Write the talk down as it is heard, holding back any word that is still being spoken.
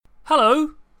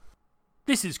Hello,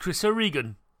 this is Chris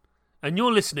O'Regan, and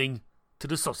you're listening to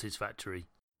The Sausage Factory.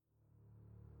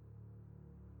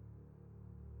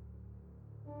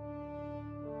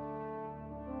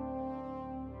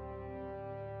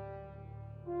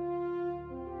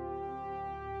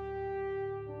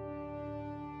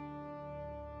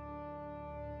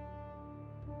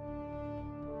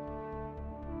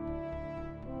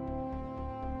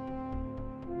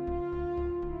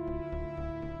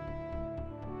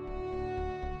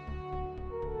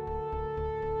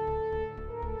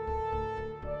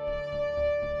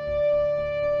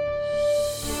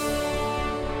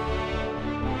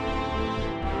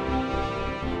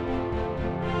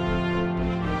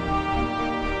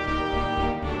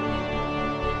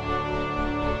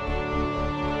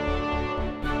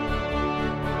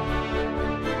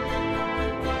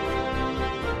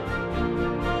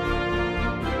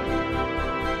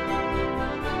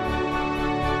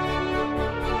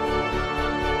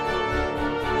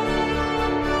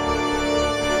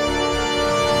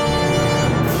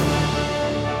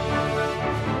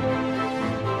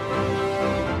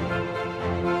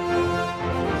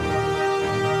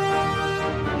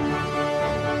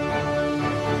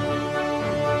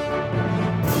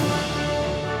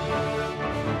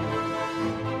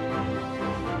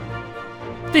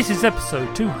 This is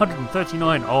episode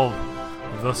 239 of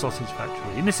The Sausage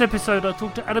Factory. In this episode I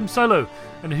talked to Adam Solo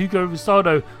and Hugo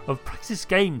Rosado of Praxis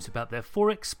Games about their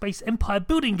 4X space empire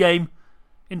building game,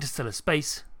 Interstellar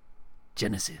Space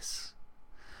Genesis.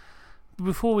 But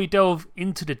before we delve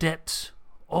into the depths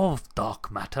of dark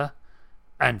matter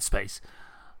and space,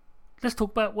 let's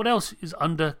talk about what else is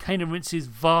under Cane and Rince's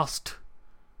vast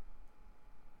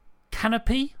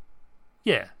canopy.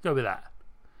 Yeah, go with that.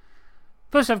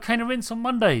 First, I have Cane and Rince on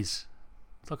Mondays.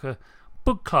 It's like a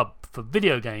book club for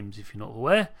video games, if you're not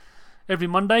aware. Every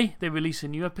Monday, they release a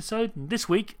new episode, and this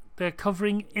week, they're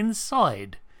covering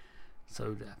Inside.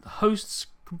 So, the hosts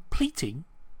completing,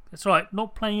 that's right,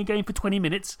 not playing a game for 20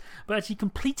 minutes, but actually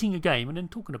completing a game and then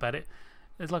talking about it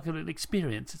as like a little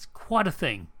experience. It's quite a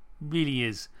thing. It really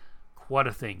is quite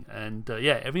a thing. And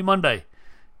every Monday,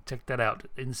 check that out.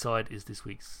 Inside is this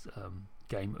week's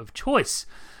game of choice.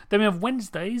 Then we have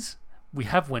Wednesdays. We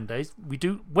have Wednesdays. We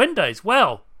do Wednesdays.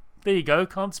 Well, there you go.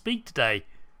 Can't speak today.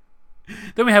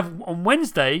 Then we have, on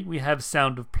Wednesday, we have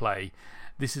Sound of Play.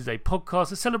 This is a podcast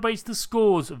that celebrates the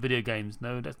scores of video games.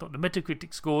 No, that's not the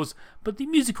Metacritic scores, but the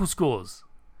musical scores.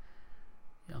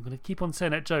 Yeah, I'm going to keep on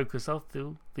saying that joke because I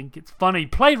still think it's funny.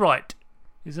 Playwright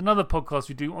is another podcast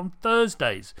we do on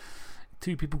Thursdays.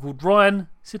 Two people called Ryan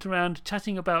sit around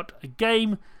chatting about a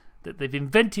game that they've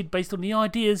invented based on the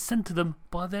ideas sent to them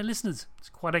by their listeners. It's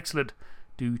quite excellent.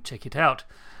 Do check it out.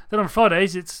 Then on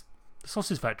Fridays, it's The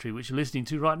Sausage Factory, which you're listening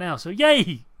to right now. So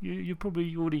yay! You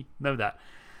probably already know that.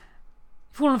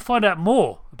 If you want to find out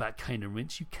more about Cane and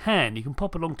Rince, you can. You can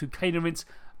pop along to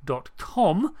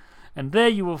caneandrince.com, and there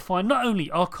you will find not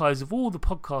only archives of all the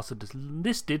podcasts that are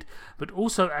listed, but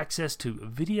also access to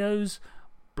videos,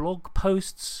 blog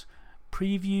posts,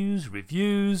 previews,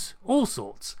 reviews, all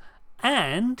sorts.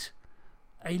 And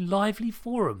a lively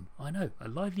forum. I know, a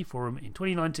lively forum in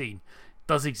 2019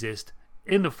 does exist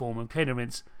in the form of Cane and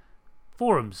Rince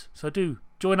forums. So do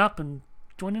join up and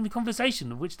join in the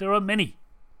conversation, of which there are many.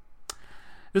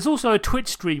 There's also a Twitch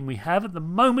stream we have at the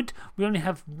moment. We only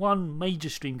have one major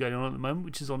stream going on at the moment,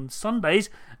 which is on Sundays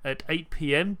at 8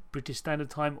 PM British Standard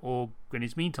Time or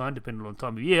Greenwich Mean Time, depending on the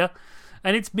time of year.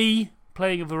 And it's me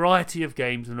playing a variety of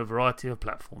games on a variety of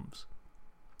platforms.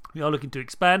 We are looking to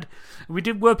expand. We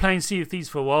were playing Sea of Thieves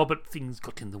for a while, but things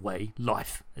got in the way.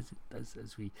 Life, as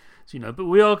you know. But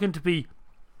we are going to be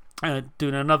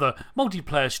doing another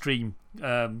multiplayer stream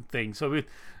thing. So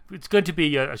it's going to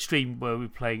be a stream where we're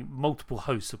playing, multiple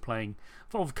hosts are playing,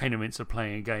 of Cane and Rince are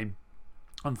playing a game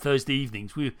on Thursday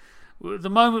evenings. At the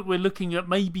moment, we're looking at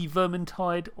maybe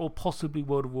Vermintide or possibly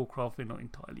World of Warcraft. We're not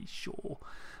entirely sure.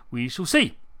 We shall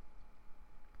see.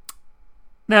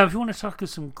 Now, if you want to chuck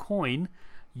us some coin,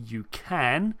 you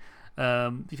can.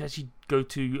 If you actually go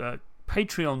to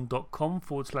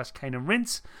patreon.com/Cane and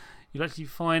Rince, you'll actually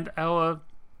find our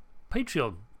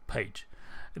Patreon page.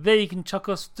 There you can chuck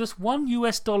us just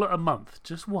 $1 a month,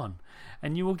 just one,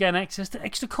 and you will gain access to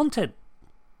extra content.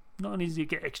 Not only do you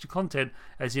get extra content,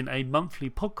 as in a monthly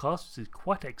podcast, which is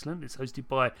quite excellent. It's hosted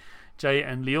by Jay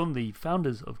and Leon, the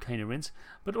founders of Cane and Rince,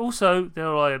 but also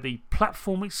there are the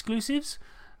platform exclusives.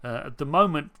 At the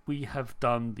moment, we have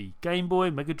done the Game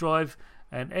Boy, Mega Drive,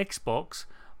 and Xbox,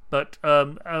 but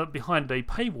behind a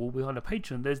paywall, behind a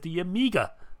Patreon, there's the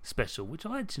Amiga special, which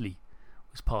I actually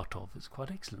was part of. It's quite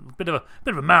excellent. A bit of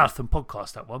a marathon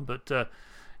podcast, that one, but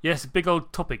Yes, a big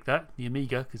old topic, that, the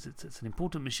Amiga, because it's an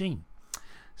important machine.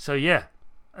 So yeah,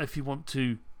 if you want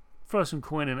to throw some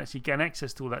coin and actually gain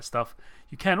access to all that stuff,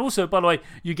 you can. Also, by the way,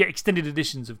 you get extended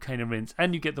editions of Cane and Rinse,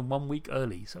 and you get them 1 week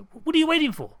early. So what are you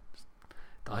waiting for? Just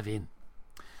dive in.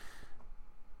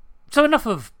 So enough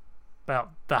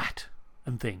about that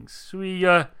and things. Should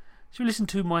we listen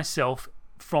to myself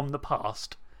from the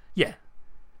past? Yeah,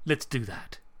 let's do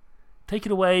that. Take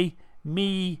it away,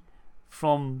 me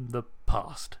from the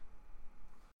past.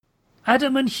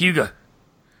 Adam and Hugo.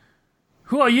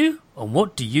 Who are you and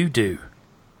what do you do?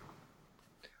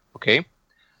 Okay.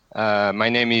 My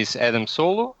name is Adam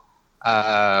Solo.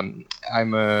 I'm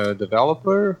a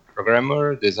developer,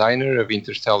 programmer, designer of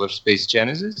Interstellar Space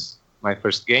Genesis, my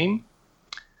first game.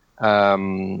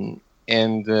 And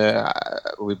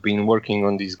we've been working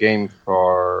on this game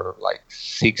for like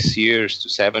 6 years to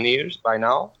 7 years by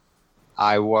now.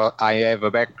 I have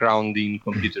a background in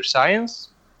computer science,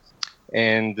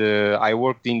 and I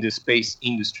worked in the space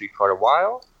industry for a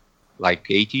while, like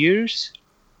 8 years.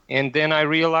 And then I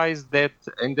realized that,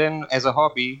 and then as a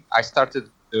hobby, I started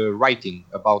writing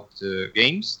about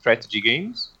games, strategy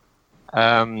games,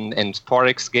 and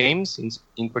Forex games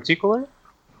in particular,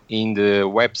 in the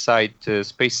website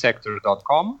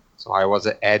spacesector.com. So I was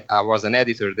an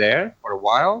editor there for a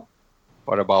while,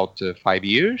 for about 5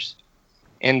 years.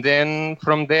 And then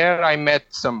from there, I met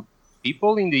some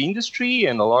people in the industry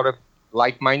and a lot of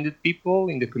like-minded people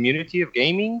in the community of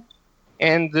gaming.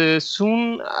 And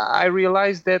soon I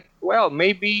realized that, well,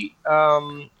 maybe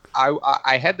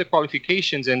I had the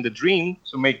qualifications and the dream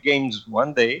to make games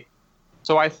one day.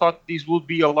 So I thought this would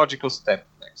be a logical step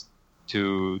next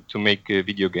to make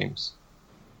video games.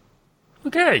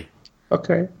 Okay.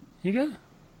 Okay. Here you go.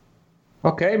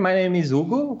 Okay, my name is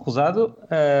Hugo Rosado.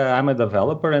 I'm a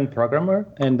developer and programmer,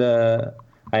 and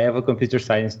I have a computer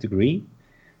science degree.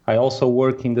 I also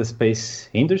work in the space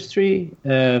industry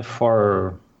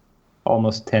for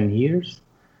almost 10 years.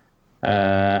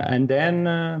 And then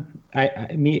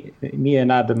me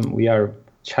and Adam, we are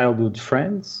childhood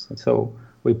friends. So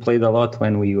we played a lot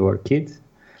when we were kids.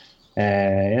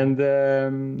 And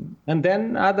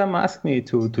then Adam asked me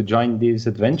to join this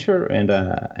adventure, and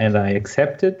I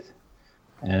accepted.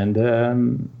 And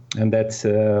that's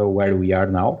where we are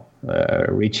now,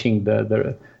 reaching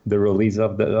the release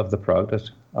of the product,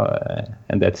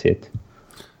 and that's it.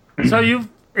 So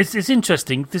it's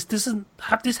interesting.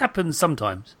 This happens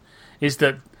sometimes. Is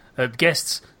that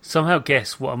guests somehow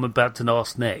guess what I'm about to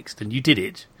ask next, and you did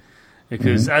it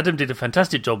because Adam did a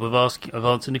fantastic job of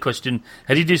answering the question: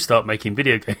 how did you start making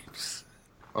video games?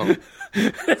 Oh.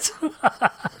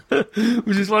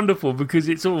 Which is wonderful because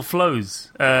it sort of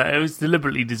flows. It was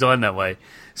deliberately designed that way.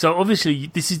 So obviously,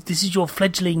 this is your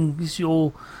fledgling, this is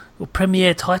your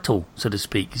premiere title, so to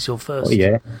speak. It's your first,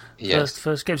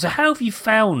 first game. So how have you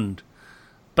found?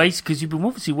 Because you've been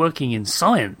obviously working in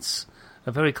science,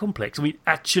 are very complex. I mean,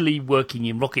 actually working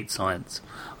in rocket science.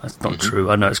 That's not true.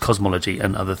 I know it's cosmology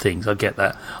and other things. I get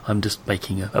that. I'm just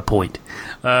making a point.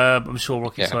 I'm sure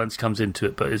rocket science comes into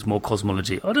it, but it's more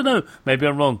cosmology. I don't know. Maybe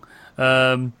I'm wrong.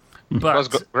 But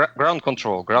ground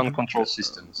control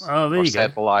systems. Oh, there you go.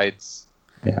 Satellites.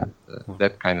 Yeah,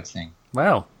 that kind of thing.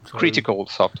 Wow. Critical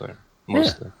software,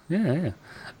 mostly. Yeah.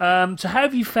 So how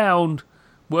have you found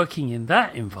working in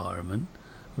that environment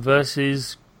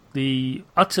versus the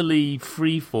utterly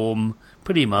free-form,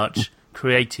 pretty much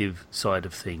creative side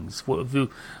of things? What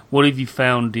have you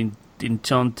found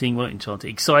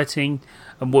exciting,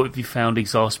 and what have you found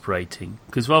exasperating?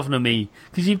 Because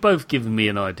because you've both given me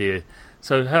an idea.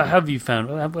 So how have you found?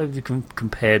 How have you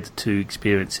compared the two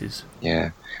experiences?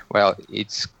 Yeah, well,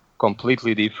 it's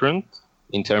completely different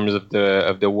in terms of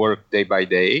the work day by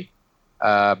day.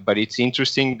 But it's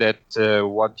interesting that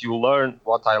what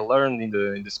I learned in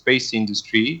the space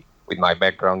industry with my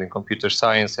background in computer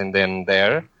science and then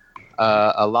there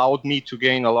allowed me to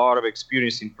gain a lot of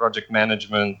experience in project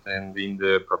management and in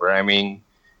the programming.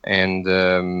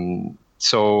 And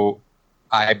so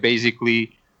I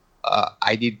basically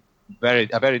I did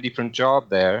a very different job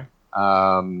there.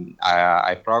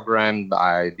 I programmed,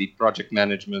 I did project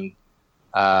management.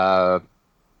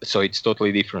 So it's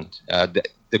totally different.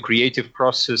 The creative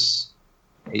process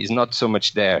is not so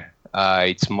much there.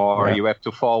 It's more you have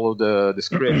to follow the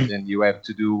script and you have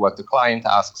to do what the client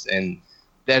asks, and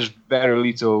there's very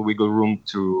little wiggle room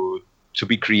to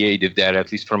be creative there,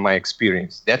 at least from my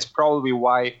experience. That's probably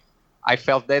why I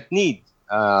felt that need,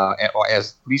 or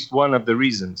as at least one of the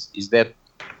reasons, is that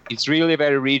it's really a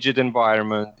very rigid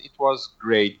environment. It was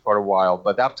great for a while,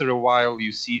 but after a while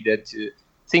you see that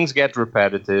things get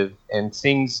repetitive and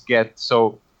things get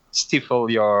so... stifle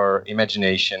your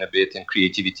imagination a bit and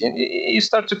creativity, and you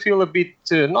start to feel a bit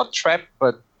not trapped,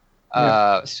 but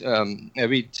a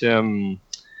bit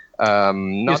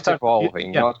not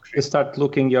evolving. You start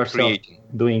looking yourself creating.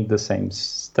 Doing the same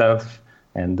stuff,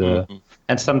 and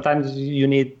sometimes you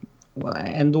need.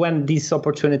 And when these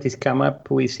opportunities come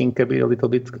up, we think a little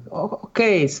bit. Oh,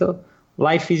 okay, so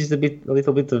life is a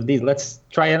little bit of this. Let's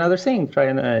try another thing. Try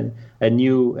a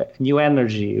new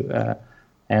energy,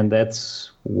 and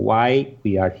that's why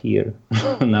we are here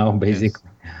now, basically.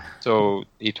 Yes. So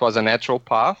it was a natural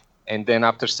path, and then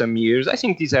after some years, I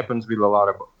think this happens with a lot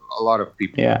of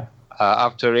people. Yeah.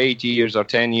 After 8 years or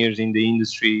 10 years in the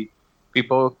industry,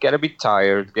 people get a bit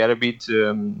tired, get a bit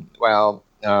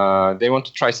they want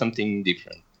to try something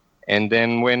different. And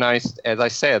then as I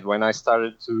said, when I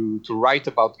started to write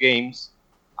about games,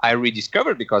 I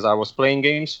rediscovered, because I was playing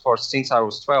games since I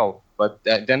was 12. But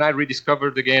then I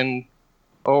rediscovered again,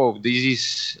 this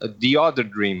is the other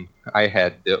dream I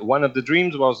had. One of the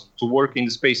dreams was to work in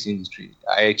the space industry.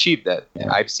 I achieved that.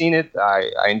 Yeah. I've seen it.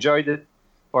 I enjoyed it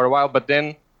for a while. But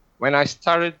then when I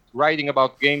started writing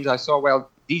about games, I saw,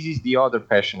 this is the other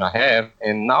passion I have.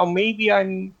 And now maybe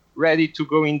I'm ready to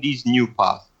go in this new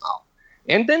path now.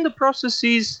 And then the process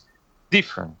is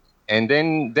different. And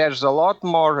then there's a lot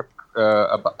more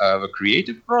of a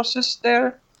creative process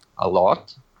there. A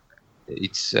lot.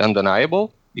 It's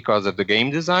undeniable because of the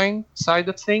game design side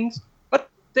of things. But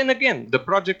then again, the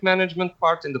project management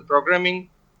part and the programming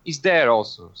is there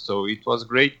also. So it was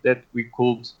great that we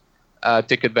could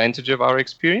take advantage of our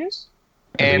experience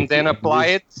and then apply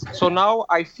it. So now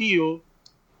I feel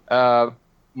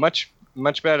much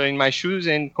better in my shoes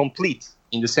and complete,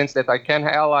 in the sense that I can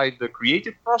ally the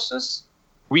creative process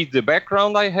with the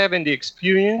background I have and the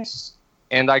experience,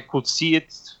 and I could see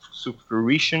it to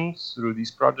fruition through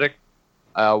this project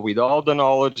with all the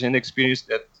knowledge and experience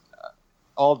that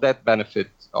all that benefit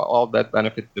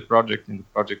the project, and the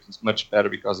project is much better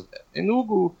because of that. And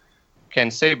Hugo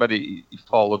can say, but he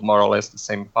followed more or less the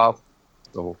same path.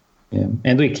 So. Yeah,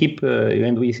 and we keep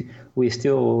we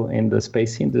still in the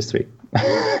space industry,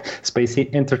 space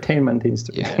entertainment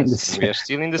industry. Yes, we are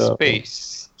still in the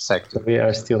space sector. So we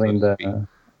are still in the.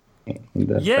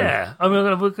 Yeah, I mean,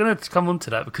 we're going to come on to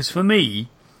that, because for me,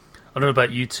 I don't know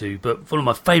about you two, but one of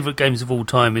my favourite games of all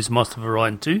time is Master of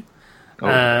Orion 2.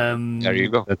 There you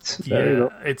go. It's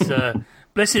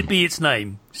blessed be its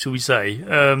name, shall we say?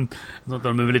 Not that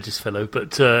I'm a religious fellow,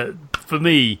 but for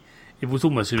me, it was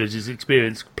almost a religious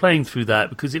experience playing through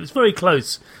that, because it was very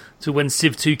close to when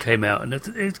Civ 2 came out, and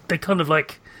they kind of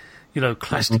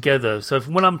clashed together. So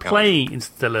when I'm playing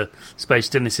Interstellar Space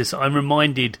Genesis, I'm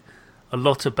reminded a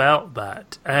lot about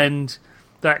that, and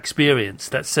that experience,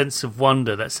 that sense of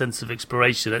wonder, that sense of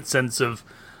exploration, that sense of,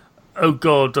 oh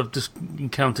God, I've just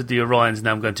encountered the Orions,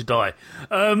 now I'm going to die.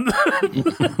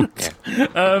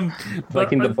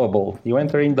 Like in the bubble. You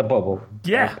enter in the bubble.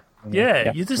 Yeah.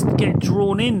 Yeah, you just get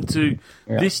drawn into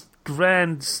this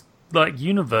grand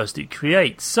universe that it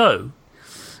creates. So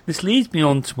this leads me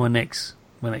on to my next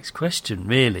question.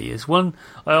 Really, is one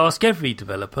I ask every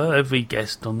developer, every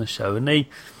guest on the show, and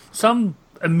some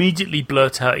immediately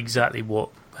blurt out exactly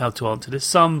how to answer this.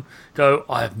 Some go,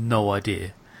 I have no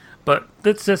idea. But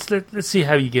let's see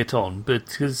how you get on,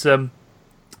 because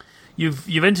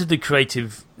You've entered the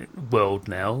creative world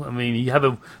now. I mean, you have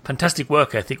a fantastic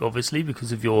work ethic, obviously,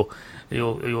 because of your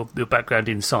background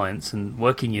in science and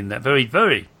working in that very,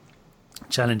 very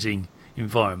challenging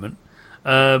environment.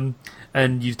 And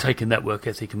you've taken that work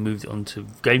ethic and moved it on to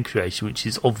game creation, which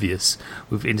is obvious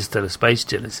with Interstellar Space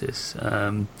Genesis.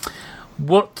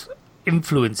 What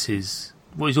is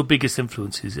your biggest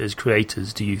influences as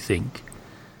creators, do you think?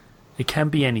 It can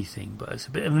be anything, but it's a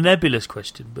bit of a nebulous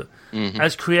question. But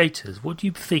as creators, what do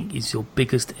you think is your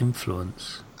biggest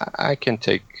influence? I can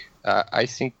take. I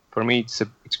think for me, it's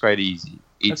quite easy.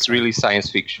 It's really science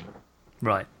fiction.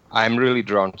 Right. I'm really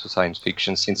drawn to science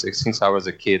fiction since I was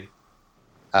a kid,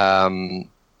 and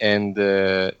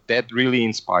that really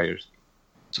inspires me.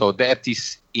 So that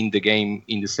is in the game,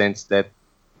 in the sense that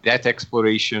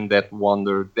exploration, that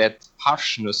wonder, that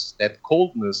harshness, that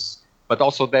coldness, but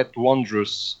also that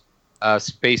wondrous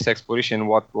space exploration,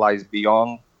 what lies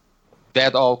beyond,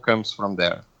 that all comes from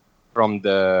there. And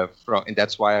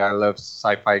that's why I love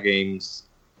sci-fi games,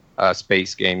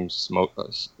 space games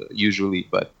usually,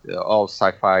 but all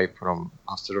sci-fi, from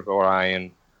Master of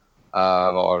Orion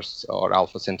or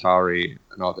Alpha Centauri,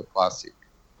 another classic.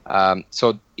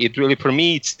 So it really, for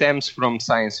me, it stems from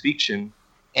science fiction,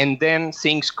 and then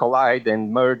things collide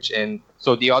and merge, and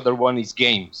so the other one is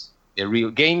games.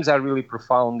 Games are really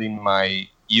profound in my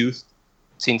youth,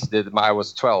 since I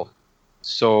was 12.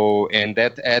 So, and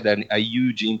that had a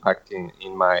huge impact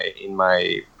in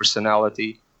my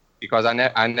personality, because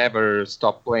I never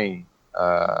stopped playing.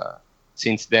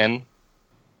 Since then,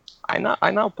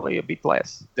 I now play a bit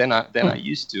less than I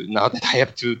used to. Now that I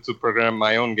have to program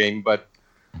my own game, but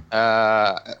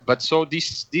so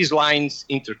these lines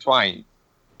intertwine.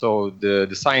 So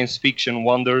the science fiction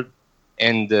wonder,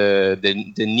 and the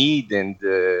need and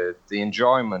the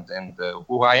enjoyment and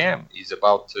who I am is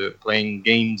about playing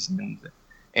games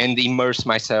and immerse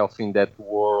myself in that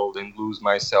world and lose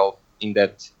myself in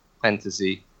that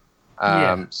fantasy.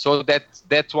 So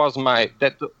that's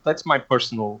my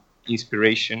personal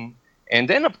inspiration. And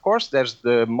then, of course, there's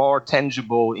the more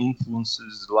tangible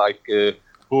influences like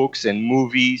books and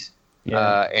movies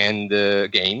and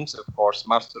games. Of course,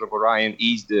 Master of Orion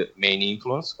is the main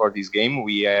influence for this game.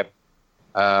 We are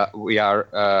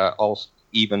also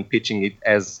even pitching it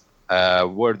as a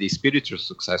worthy spiritual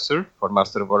successor for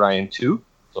Master of Orion 2.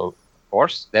 So, of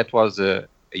course, that was a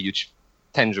huge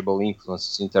tangible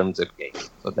influence in terms of games.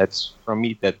 So that's, for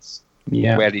me, that's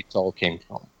where it all came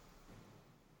from.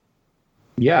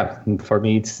 Yeah, for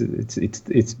me,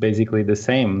 it's basically the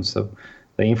same. So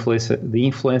the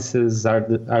influences are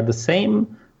the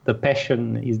same. The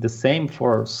passion is the same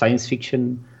for science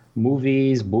fiction,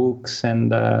 movies, books,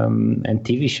 and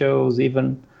TV shows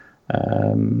even.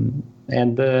 And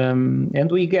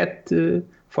we get,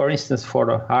 for instance,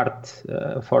 for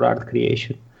art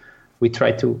creation, we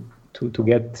try to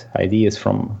get ideas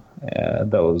from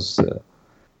those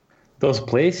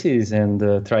places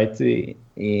and try to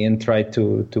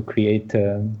create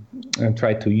and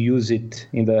try to use it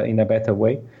in a better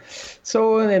way.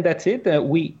 So, and that's it.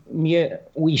 We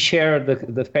share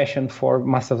the passion for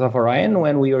Masters of Orion.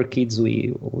 When we were kids,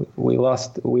 we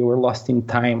were lost in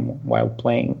time while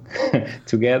playing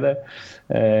together,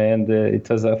 and it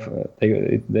was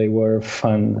they were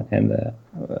fun and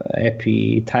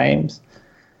happy times.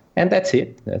 And that's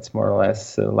it. That's more or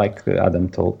less like Adam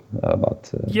told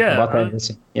about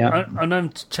everything. Yeah, I know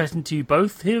I'm chatting to you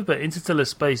both here, but Interstellar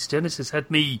Space Genesis had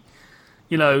me,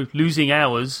 losing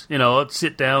hours. I'd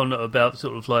sit down at about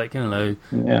sort of like,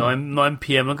 9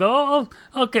 p.m. and go, oh,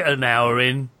 I'll get an hour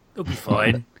in. It'll be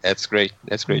fine. That's great.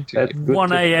 That's great to hear.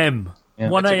 1 a.m. Yeah.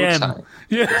 1 a.m.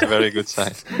 Yeah, it's a very good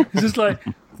sign. It's just like,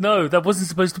 no, that wasn't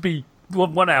supposed to be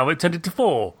 1 hour. It turned into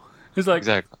 4. It's like,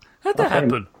 exactly. How'd that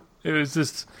happen? It was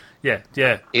just, yeah.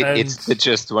 It's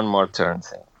just one more turn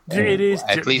thing. It is.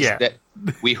 At least that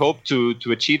we hope to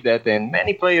achieve that, and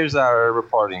many players are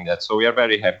reporting that, so we are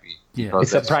very happy. Yeah,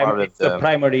 it's a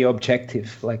primary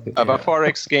objective, like of a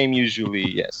 4X game. Usually,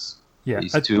 yes. Yeah.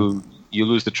 Is you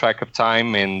lose the track of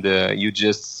time, and you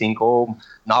just think, oh,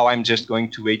 now I'm just going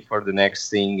to wait for the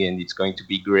next thing, and it's going to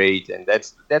be great, and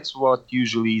that's what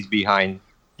usually is behind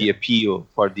the appeal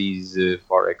for these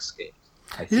 4X games.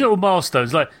 These little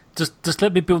milestones, like just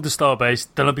let me build the starbase,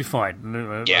 then I'll be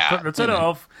fine. Yeah, I'll turn it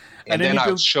off, and then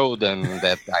I'll show them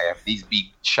that I have this big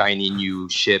shiny new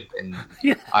ship, and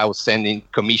I will send in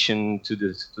commission to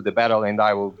the battle, and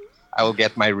I will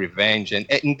get my revenge, and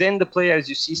then the player, as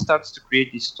you see, starts to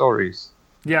create these stories.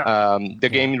 Yeah, the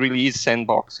game really is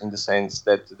sandbox in the sense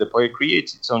that the player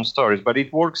creates its own stories, but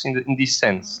it works in this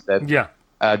sense that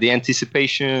the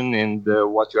anticipation and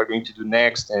what you are going to do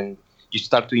next, and you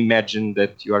start to imagine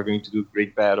that you are going to do a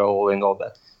great battle and all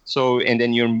that. So, and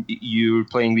then you're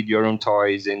playing with your own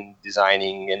toys and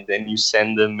designing, and then you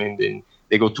send them, and then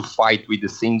they go to fight with the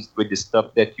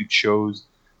stuff that you chose.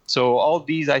 So all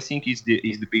these, I think, is the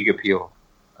big appeal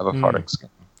of a 4X game.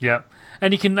 Yeah,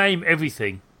 and you can name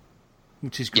everything,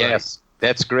 which is great. Yes,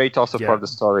 that's great also for the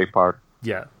story part.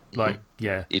 Yeah,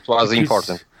 it was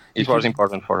important. It was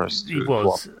important for us. It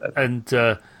was, and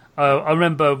I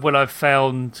remember when I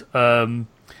found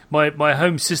my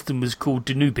home system was called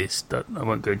Danubis. I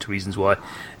won't go into reasons why.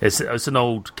 It's an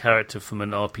old character from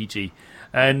an RPG,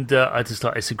 and I just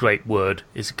like, it's a great word.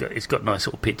 It's got nice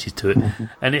little pitches to it,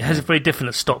 and it has a very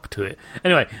definite stop to it.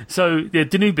 Anyway, so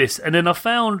Danubis, and then I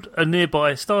found a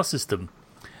nearby star system,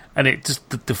 and it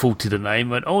just defaulted a name.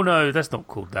 Went, oh no, that's not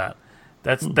called that.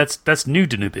 That's New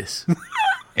Danubis.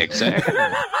 Exactly.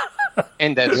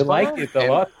 And that's you like it a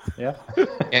lot, yeah.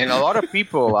 And a lot of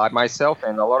people, like myself,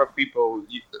 and a lot of people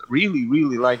really,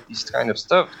 really like this kind of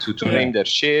stuff. To name their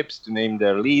ships, to name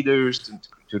their leaders,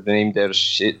 to name their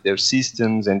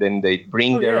systems, and then they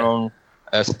bring their own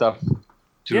stuff.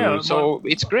 So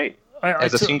it's great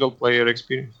as a single player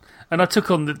experience. And I took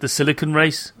on the Silicon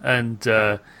race, and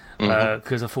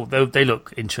because I thought they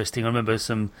look interesting. I remember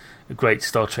some great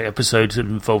Star Trek episodes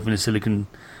involving the Silicon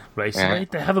race. Yeah.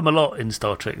 They have them a lot in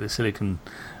Star Trek, the silicon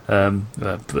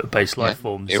based life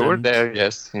forms. They were there,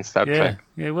 yes, in Star Trek.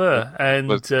 Yeah, they were. And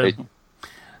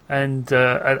and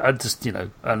I just,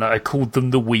 and I called them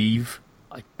the Weave.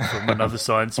 From another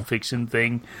science fiction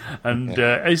thing, and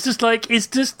it's just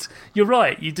you're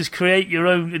right. You just create your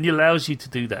own, and it allows you to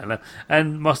do that.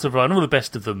 And Master of Orion, all the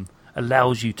best of them,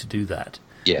 allows you to do that.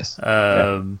 Yes.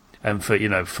 And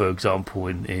for example,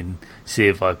 in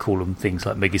Civ, I call them things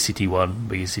like Mega City 1,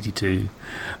 Mega City 2.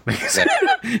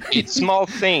 It's small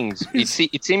things.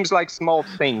 It seems like small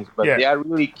things, but they are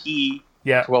really key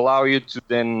to allow you to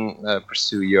then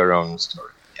pursue your own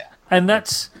story. Yeah. And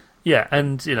that's. Yeah,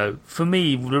 and for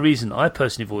me, the reason I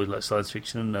personally have always liked science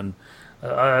fiction, and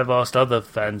I've asked other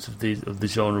fans of the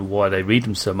genre why they read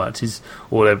them so much,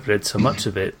 or they've read so much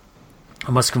of it. I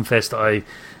must confess that I've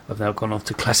now gone off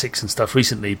to classics and stuff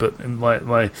recently, but in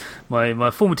my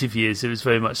formative years, it was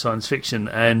very much science fiction,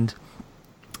 and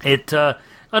I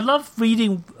love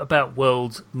reading about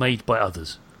worlds made by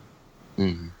others.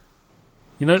 Mm-hmm.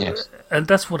 Yes. And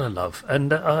that's what I love,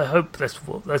 and I hope that's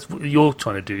what you're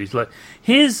trying to do. Is like,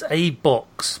 here's a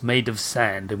box made of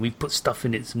sand, and we've put stuff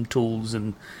in it, some tools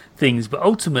and things, but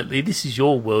ultimately, this is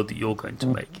your world that you're going to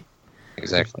make.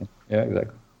 Exactly. Yeah,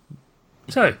 exactly.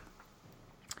 So,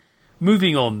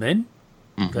 moving on then,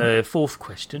 the fourth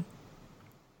question: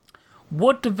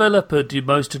 what developer do you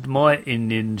most admire in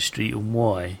the industry, and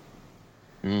why?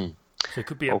 So it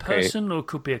could be a person, or it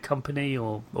could be a company,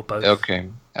 or both. Okay.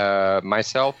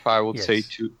 Myself, I would say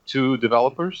two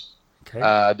developers. Okay.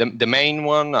 The main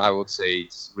one, I would say,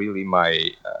 it's really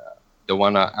the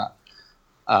one I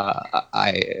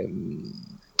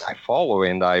follow,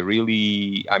 and I'm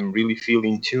really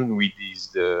feeling in tune with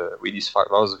this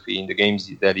philosophy in the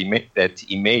games that he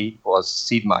made was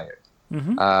Sid Meier.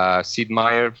 Mm-hmm. Sid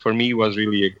Meier for me was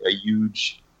really a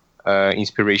huge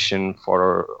inspiration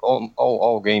for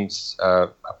all games.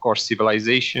 Of course,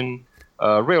 Civilization,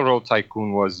 Railroad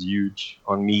Tycoon was huge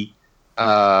on me.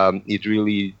 It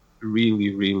really,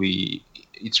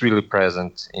 it's really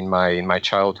present in my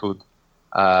childhood.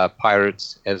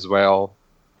 Pirates as well,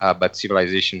 but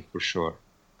Civilization for sure.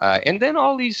 And then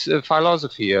all this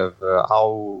philosophy of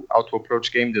how to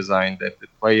approach game design, that the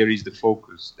player is the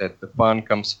focus, that the fun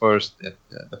comes first, that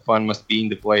the fun must be in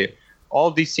the player. All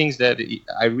these things that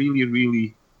I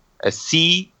really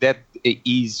see that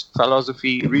his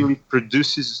philosophy really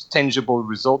produces tangible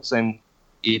results, and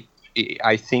it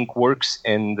I think works,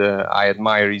 and I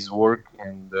admire his work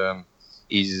and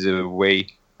his way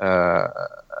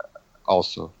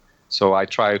also. So I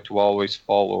try to always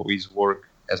follow his work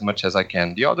as much as I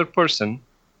can. The other person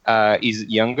is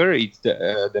younger. It's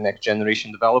the next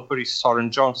generation developer is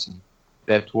Soren Johnson,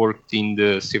 that worked in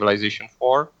the Civilization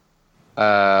 4.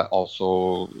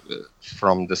 Also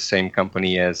from the same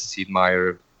company as Sid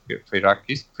Meier,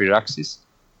 Praxis,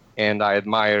 and I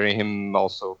admire him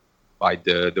also by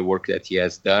the work that he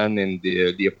has done, and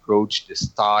the approach, the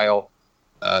style,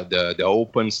 the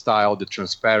open style, the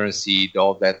transparency,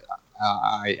 all that.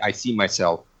 I see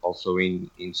myself also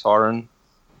in Soren.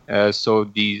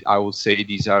 So I would say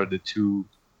these are the two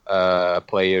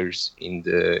players in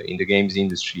the games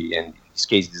industry, and in this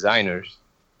case designers,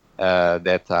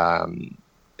 that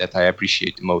I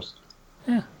appreciate the most.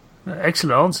 Yeah,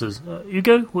 excellent answers.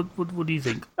 Hugo, what do you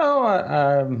think?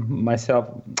 Myself,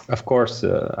 of course,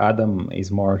 Adam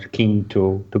is more keen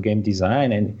to game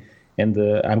design, and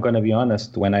I'm going to be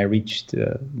honest. When I reached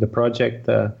the project,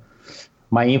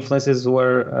 my influences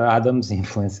were Adam's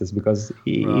influences, because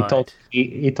he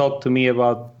talked to me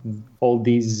about all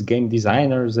these game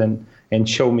designers and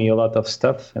showed me a lot of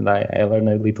stuff, and I learned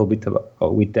a little bit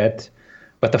with that.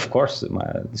 But of course,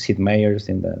 Sid Meier's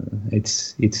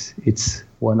it's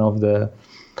one of the.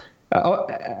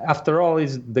 After all,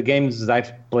 is the games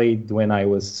I've played when I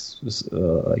was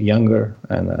younger,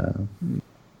 and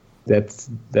that's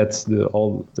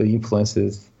all the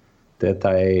influences that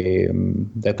I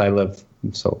love.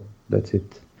 So that's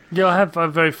it. Yeah, I have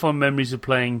very fond memories of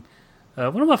playing.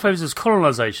 One of my favorites is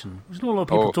Colonization, which not a lot of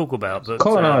people talk about. But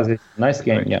Colonization, nice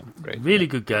game, really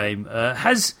good game.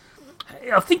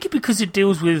 I think because it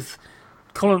deals with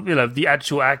the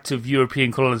actual act of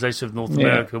European colonization of North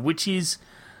America, which is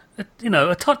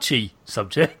a touchy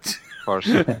subject. Of course,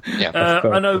 yeah.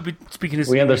 I know. Speaking of,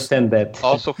 we understand that.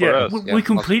 Also for us, we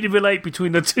completely relate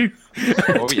between the two.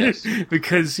 Oh yes,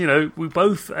 because we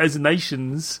both, as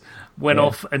nations, went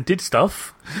off and did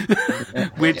stuff,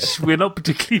 which we're not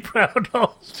particularly proud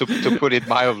of. To put it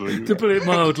mildly.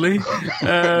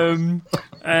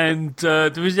 And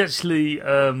there is actually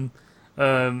a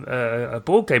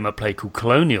board game I play called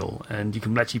Colonial, and you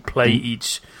can actually play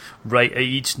each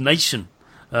nation.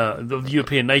 The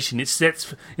European nation. It's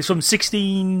from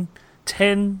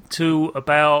 1610 to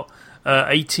about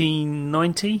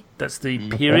 1890. That's the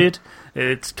period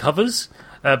it covers,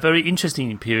 a very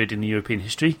interesting period in the European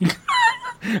history.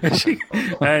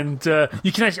 And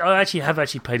you can I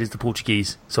have played as the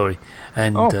Portuguese. Sorry,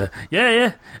 and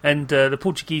and the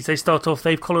Portuguese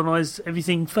they've colonised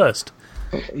everything first.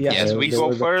 Yes, we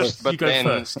go first, but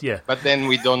then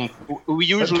we don't. We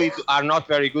usually are not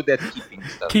very good at keeping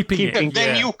stuff. Keeping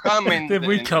then you come in. Then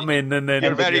we come in, and then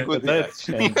you're very good at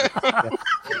that.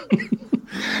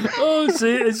 Oh,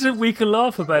 see, we can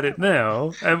laugh about it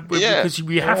now, because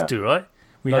we have to, right?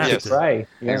 We have to. Right.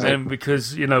 Yeah. And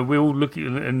because, we all look at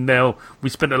it, and now we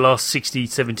spent the last 60,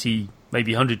 70,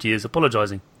 maybe 100 years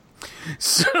apologising.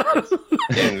 So,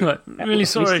 really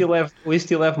sorry. We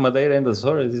still have Madeira and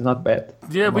Azores. It's not bad.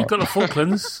 Yeah, we've got the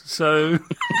Falklands, so...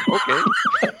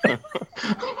 Okay.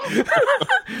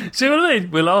 See what I mean?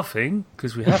 We're laughing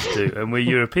because we have to, and we're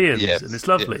Europeans, and it's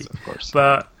lovely. Yes, of course.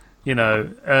 But,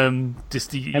 just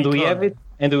the... And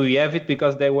we have it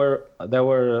because there were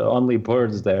only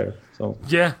birds there. So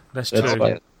yeah, that's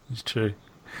true. It's true.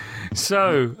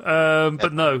 So,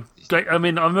 but no, great. I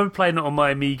mean, I remember playing it on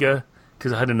my Amiga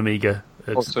because I had an Amiga.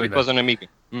 It was an Amiga.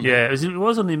 Mm-hmm. Yeah, it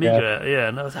was on the Amiga. Yeah,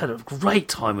 and I had a great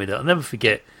time with it. I'll never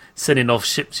forget sending off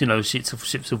ships,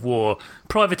 ships of war,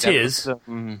 privateers.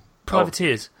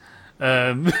 Privateers.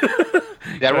 There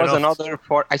was another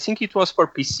I think it was for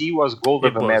PC. Was Gold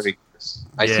of Americas.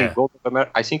 I think Gold of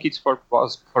America. I think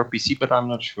was for PC, but I'm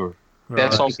not sure. Right.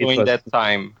 That's also in that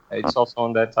time. It's also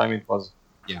on that time. It was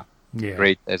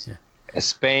great as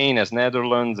Spain, as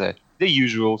Netherlands, the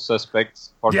usual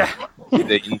suspects. For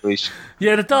the English.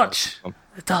 Yeah, the Dutch.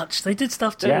 The Dutch, they did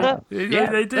stuff too. Yeah,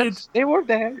 they did. They were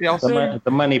there.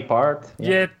 The money part.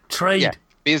 Yeah, trade.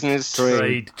 Business.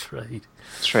 Trade.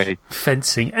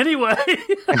 Fencing. Anyway.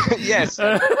 Yes.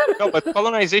 But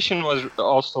colonization was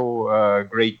also a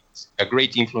great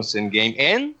influence in game,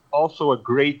 and also a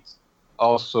great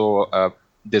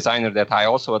designer that I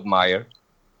also admire,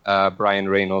 Brian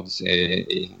Reynolds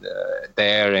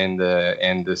there, and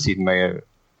the Sid Meier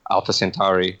Alpha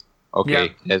Centauri.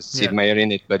 Okay, has Sid Meier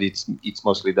in it, but it's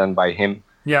mostly done by him.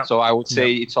 Yeah. So I would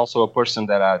say it's also a person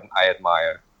that I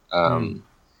admire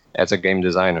as a game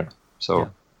designer.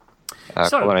 So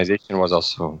colonization was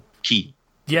also key.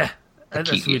 Yeah, and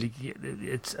that's really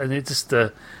it's just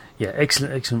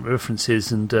excellent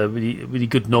references and really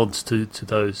good nods to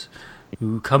those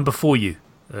who come before you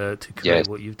to create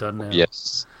what you've done now.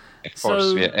 Yes, of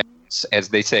course. As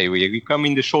they say, we come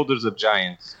in the shoulders of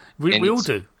giants. We all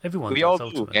do. Everyone. We all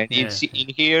do. And in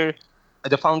here,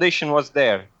 the foundation was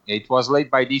there. It was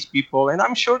laid by these people, and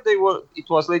I'm sure it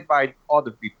was laid by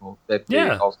other people. That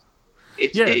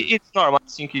it's normal. I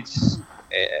think it's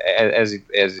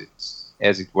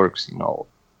as it works in all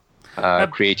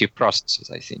creative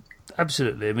processes. I think.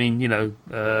 Absolutely. I mean,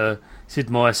 Sid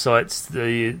Meier cites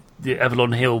the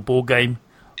Avalon Hill board game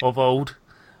of old.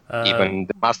 Even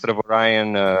the Master of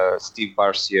Orion, Steve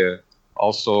Barcia,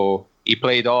 also he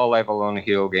played all Avalon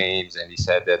Hill games, and he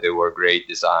said that they were great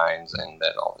designs and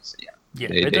that all this.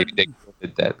 They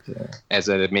did that as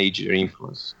a major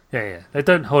influence. Yeah. They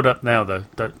don't hold up now, though.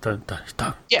 Don't.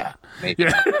 Yeah, maybe.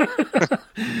 Yeah.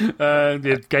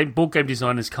 The board game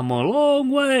design has come a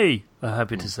long way, I'm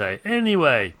happy to say.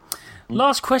 Anyway,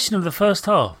 last question of the first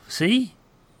half. See?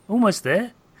 Almost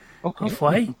there. Okay.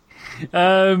 Halfway.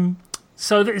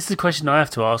 So this is the question I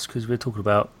have to ask because we're talking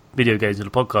about video games in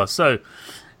the podcast. So,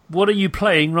 what are you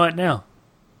playing right now?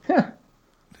 I'm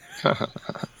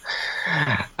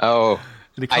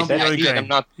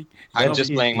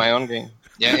just playing my own game.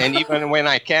 Yeah, and even when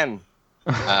I can,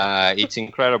 it's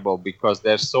incredible because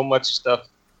there's so much stuff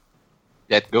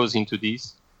that goes into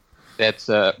this.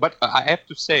 But I have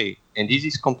to say, and this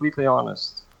is completely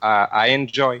honest, I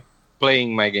enjoy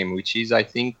playing my game, which is, I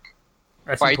think,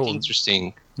 quite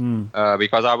interesting.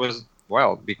 Because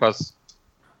because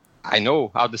I know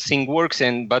how the thing works,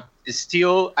 but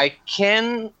still I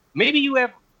can. Maybe you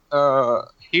have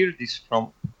heard this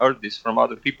from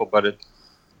other people, but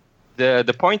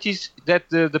the point is that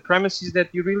the premise is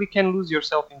that you really can lose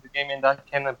yourself in the game, and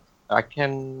I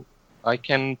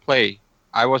can play.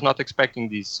 I was not expecting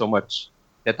this so much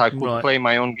that I could play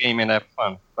my own game and have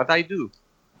fun, but I do.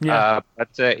 Yeah.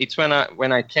 But it's when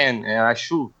I can, and I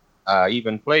should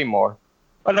even play more.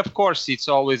 But of course, it's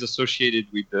always associated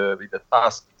with the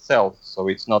task itself, so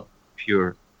it's not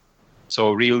pure.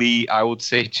 So really, I would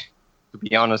say, to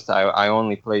be honest, I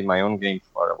only played my own game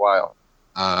for a while.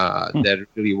 There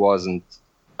really wasn't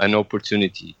an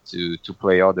opportunity to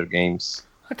play other games.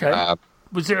 Okay.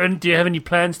 Do you have any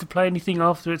plans to play anything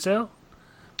after it's out?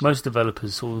 Most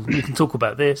developers, or we can talk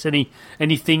about this. Any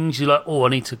things you're like, I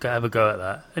need to have a go at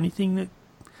that? Anything that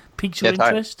piques your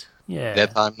interest?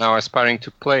 That I'm now aspiring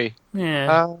to play.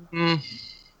 Yeah.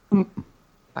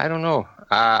 I don't know.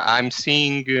 I'm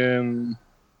seeing in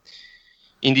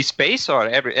this space or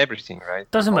everything, right?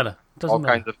 Doesn't matter. All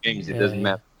kinds of games. It doesn't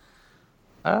matter.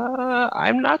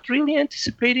 I'm not really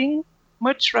anticipating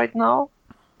much right now.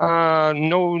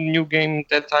 No new game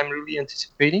that I'm really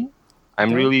anticipating.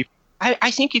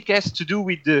 I think it has to do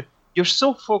with you're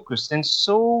so focused and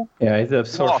so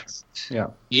lost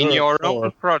in your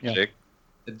own project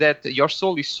that your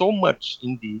soul is so much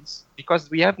in these because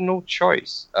we have no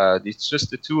choice. It's just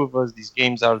the two of us. These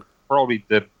games are probably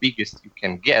the biggest you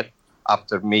can get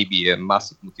after maybe a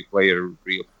massive multiplayer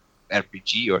real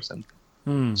RPG or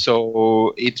something.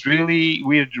 So it's we're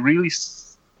really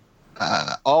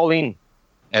all in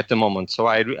at the moment. So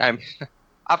I'm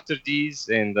after these,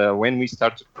 and when we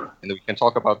start to, and we can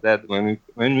talk about that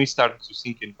when we start to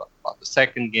thinking about the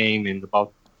second game and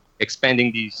about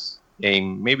expanding this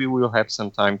game, maybe we'll have some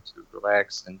time to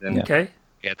relax and then. Okay.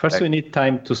 First, we need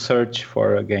time to search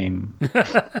for a game.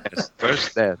 Yes,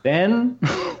 first that. Then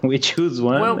we choose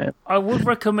one. Well, I would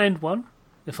recommend one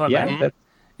if I may.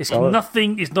 It's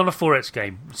nothing. It's not a 4X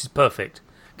game, which is perfect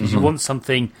because you want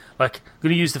something like I'm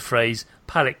going to use the phrase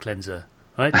palate cleanser,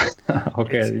 right?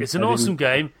 Okay. It's an awesome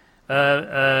game,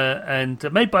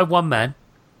 and made by one man,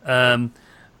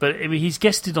 but I mean, he's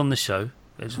guested on the show.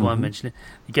 That's why I mentioned it.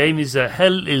 The game is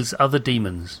Hell is Other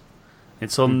Demons.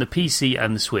 It's on the PC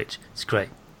and the Switch. It's great.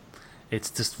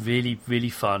 It's just really, really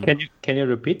fun. Can you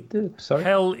repeat? Sorry.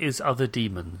 Hell is Other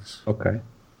Demons. Okay.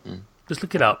 Just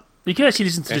look it up. You can actually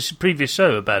listen to the previous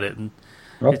show about it, and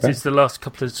it's the last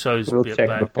couple of shows. We'll check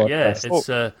the podcast. Yeah, it's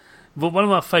one of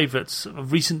my favourites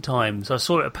of recent times. I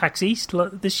saw it at PAX East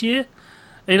this year.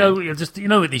 You know,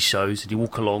 with these shows, and you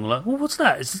walk along like, well, what's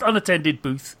that? It's an unattended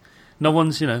booth. No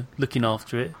one's looking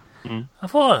after it. I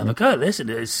thought I'll have a go at this, and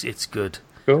it's good.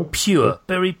 Cool. Pure,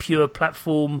 very pure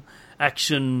platform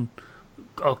action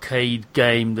arcade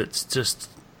game that's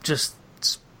just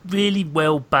really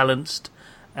well balanced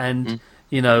and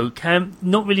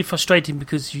not really frustrating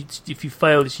because if you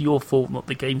fail it's your fault, not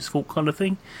the game's fault kind of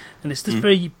thing, and it's just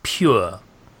very pure.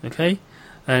 Okay,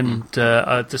 and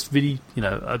I just really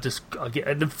I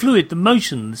get the fluid, the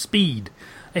motion, the speed.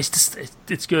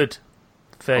 It's good.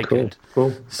 Very good.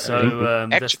 Cool. So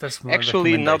that's my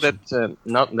actually now that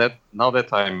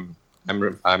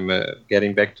I'm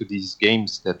getting back to these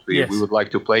games that we would like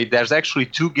to play. There's actually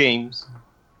two games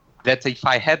that if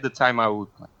I had the time I would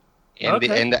play,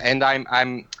 and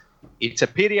I'm. It's a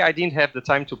pity I didn't have the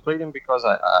time to play them because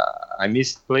I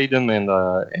missed play them and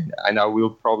I will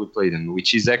probably play them,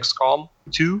 which is XCOM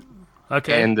 2.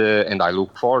 Okay. And I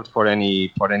look forward for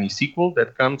any sequel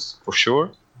that comes for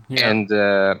sure. Yeah.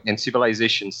 And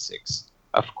Civilization 6,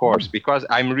 of course, because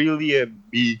I'm really a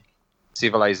big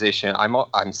Civilization.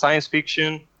 I'm science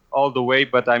fiction all the way,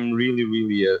 but I'm really,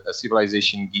 really a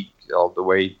Civilization geek all the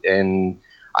way. And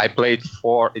I played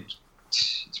 4. It's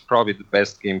probably the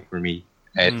best game for me,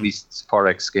 at least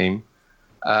 4X game.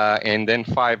 And then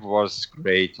 5 was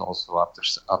great also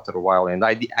after a while. And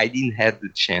I didn't have the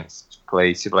chance to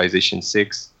play Civilization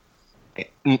 6.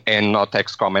 And not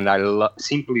XCOM, and I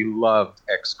simply loved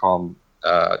XCOM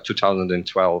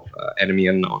 2012. Enemy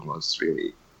Unknown was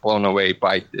really blown away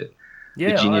by the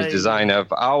genius design of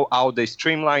how they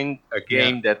streamlined a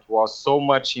game that was so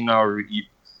much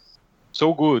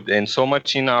so good and so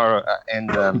much in our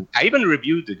I even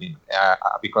reviewed the game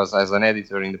because as an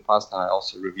editor in the past I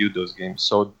also reviewed those games.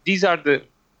 So these are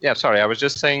I was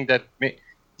just saying that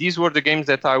these were the games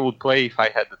that I would play if I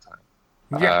had the time.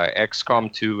 XCOM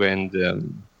 2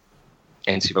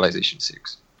 and Civilization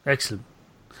 6. Excellent.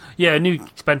 Yeah, a new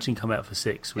expansion come out for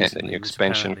 6. And a new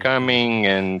expansion coming,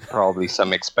 and probably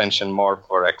some expansion more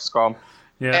for XCOM.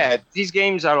 Yeah, these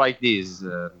games are like this.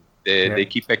 They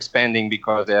keep expanding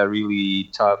because they are really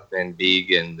tough and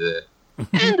big, and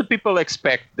and the people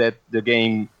expect that the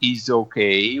game is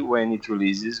okay when it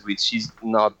releases, which is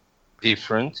not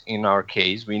different in our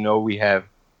case. We know we have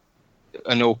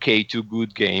an okay to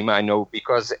good game. I know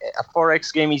because a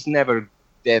 4X game is never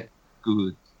that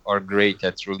good or great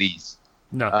at release.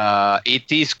 No.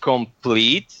 It is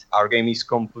complete. Our game is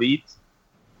complete,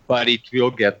 but it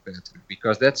will get better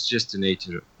because that's just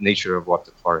the nature of what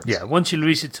the 4X. Yeah, once you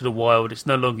release it to the wild, it's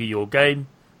no longer your game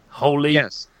wholly.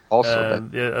 Yes. Also,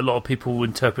 a lot of people will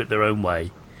interpret their own way,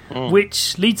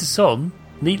 which leads us on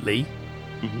neatly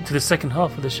to the second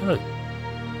half of the show,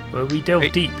 where we delve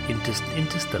deep into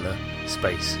interstellar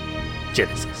space.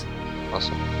 Genesis.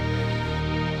 Awesome.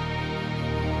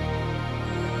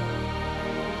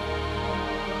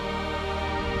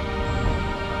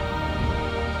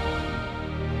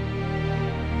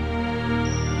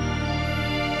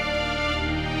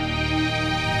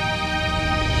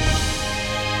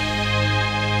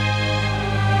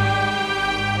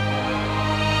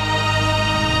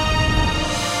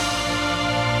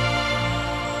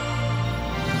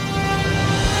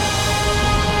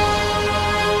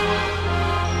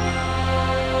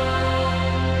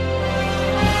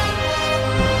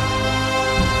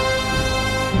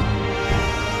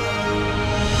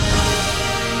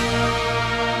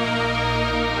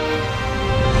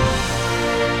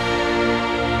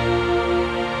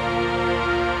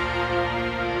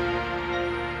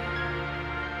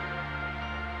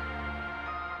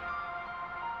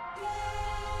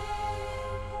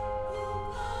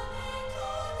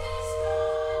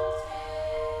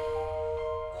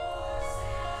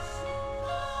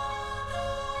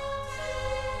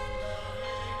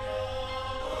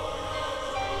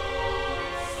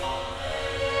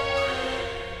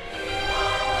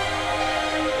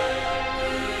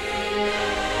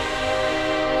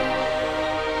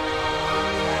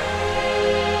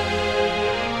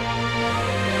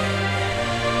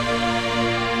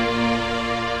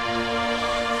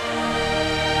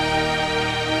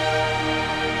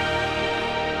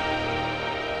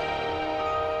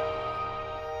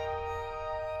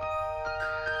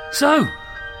 So,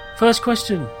 first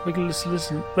question,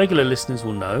 regular listeners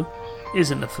will know,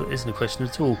 isn't a question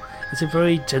at all. It's a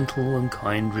very gentle and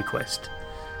kind request.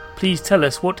 Please tell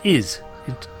us, what is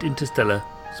Interstellar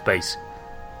Space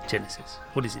Genesis?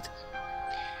 What is it?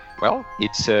 Well,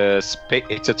 it's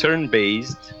a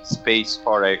turn-based space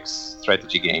 4X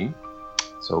strategy game.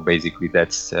 So basically,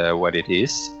 that's what it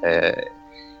is.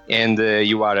 And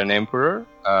you are an emperor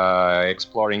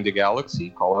exploring the galaxy,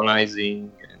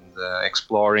 colonizing and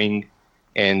exploring,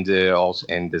 and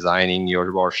designing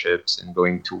your warships and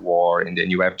going to war. And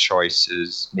then you have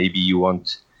choices. Maybe you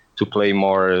want to play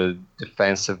more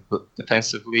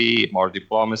defensively, more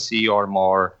diplomacy, or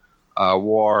more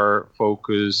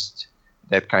war-focused.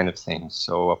 That kind of thing.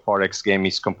 So a 4X game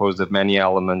is composed of many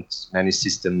elements, many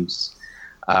systems.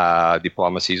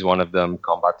 Diplomacy is one of them.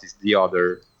 Combat is the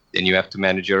other. Then you have to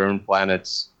manage your own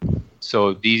planets.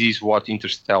 So this is what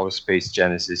Interstellar Space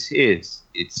Genesis is.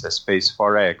 It's a space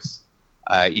 4X.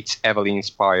 It's heavily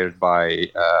inspired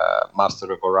by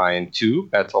Master of Orion 2,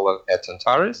 Battle at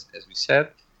Antares, as we said.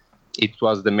 It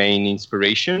was the main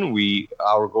inspiration.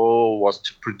 Our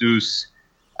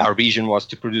vision was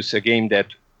to produce a game that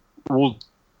would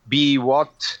be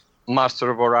what Master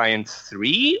of Orion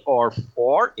 3 or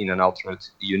 4 in an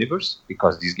alternate universe,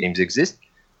 because these games exist,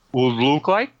 would look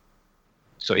like.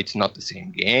 So it's not the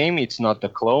same game, it's not a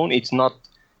clone, it's not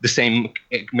the same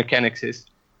mechanics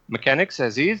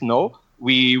as is. No,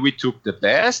 we took the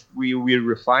best, we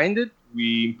refined it,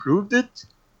 we improved it,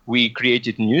 we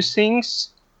created new things,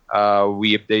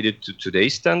 we updated to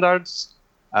today's standards.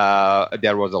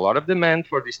 There was a lot of demand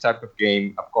for this type of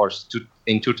game. Of course,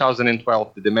 in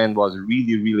 2012, the demand was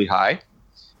really, really high.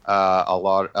 A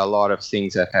lot of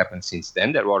things have happened since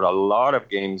then. There were a lot of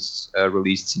games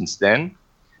released since then.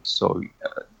 So,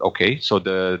 so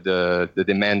the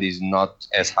demand is not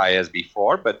as high as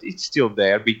before, but it's still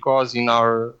there because, in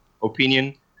our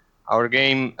opinion, our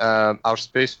game, our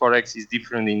Space 4X is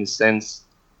different in the sense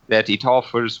that it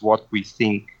offers what we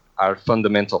think are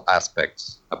fundamental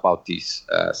aspects about these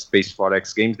Space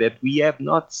 4X games that we have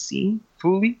not seen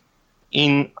fully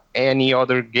in any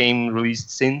other game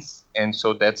released since. And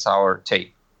so that's our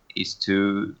take, is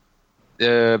to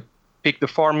pick the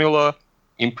formula,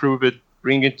 improve it,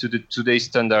 bring it to today's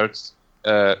standards,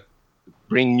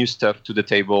 bring new stuff to the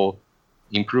table,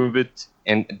 improve it,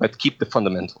 but keep the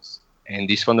fundamentals. And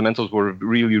these fundamentals were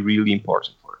really, really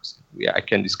important for us. I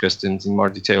can discuss them in more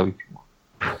detail if you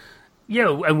want.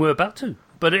 Yeah, and we're about to.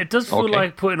 But it does feel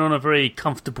like putting on a very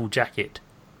comfortable jacket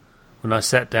when I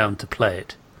sat down to play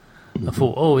it. Mm-hmm. I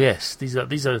thought, oh yes, these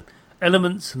are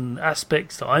elements and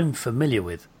aspects that I'm familiar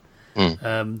with. All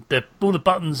the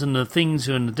buttons and the things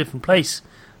are in a different place,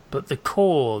 but the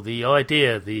core, the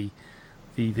idea, the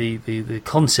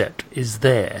concept is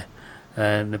there,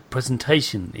 and the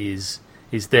presentation is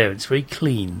there. It's very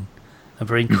clean and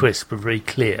very crisp and very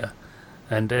clear,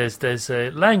 and there's a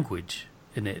language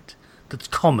in it that's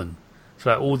common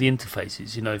throughout all the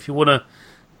interfaces. You know, if you want to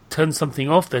turn something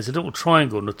off, there's a little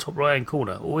triangle in the top right hand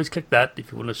corner. Always click that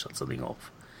if you want to shut something off.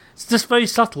 It's just very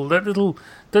subtle.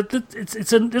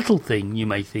 It's a little thing, you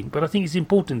may think, but I think it's an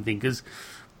important thing because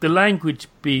the language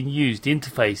being used, the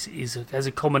interface, has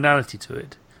a commonality to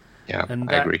it. Yeah, and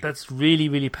I agree. That's really,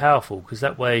 really powerful because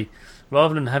that way,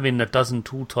 rather than having a dozen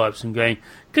tool types and going,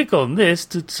 click on this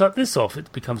to shut this off,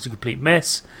 it becomes a complete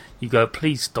mess. You go,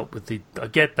 please stop with I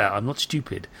get that, I'm not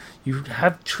stupid. You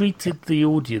have treated the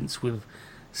audience with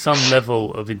some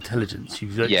level of intelligence.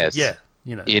 Yes. Yeah.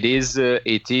 You know. It is,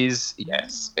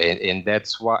 yes. And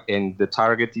that's why, and the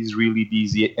target is really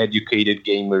these educated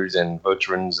gamers and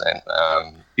veterans and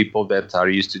people that are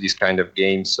used to this kind of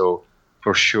game. So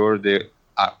for sure,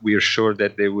 we are sure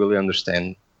that they will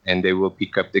understand and they will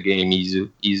pick up the game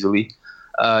easily.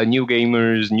 New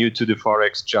gamers, new to the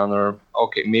 4X genre,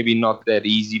 okay, maybe not that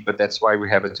easy, but that's why we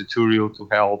have a tutorial to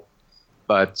help.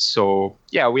 But so,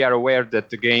 yeah, we are aware that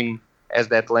the game has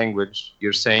that language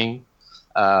you're saying.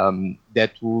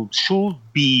 That should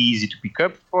be easy to pick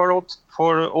up for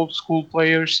old school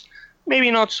players.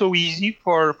 Maybe not so easy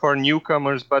for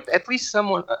newcomers, but at least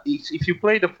someone. If you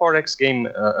play the 4X game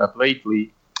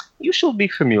lately, you should be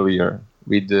familiar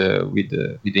with the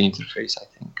interface. I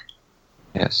think.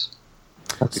 Yes,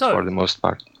 that's for the most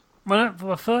part. My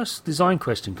first design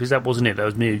question, because that wasn't it. That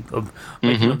was me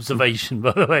making an observation,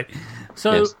 by the way.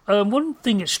 So Yes. One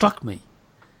thing that struck me,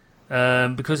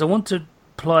 because I want to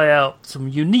play out some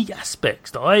unique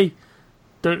aspects that I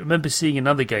don't remember seeing in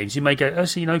other games. You may go,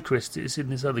 actually, Chris, it's in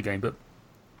this other game, but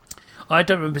I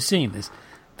don't remember seeing this.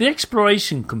 The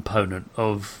exploration component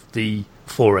of the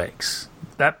 4X,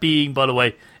 that being, by the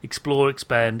way, explore,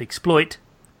 expand, exploit,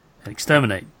 and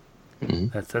exterminate.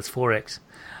 Mm-hmm. That's 4X.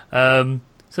 So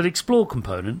the explore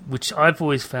component, which I've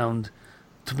always found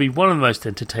to be one of the most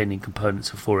entertaining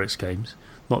components of 4X games,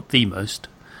 not the most.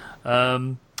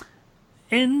 In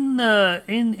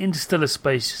Interstellar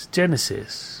Space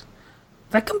Genesis,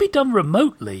 that can be done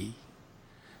remotely.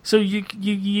 So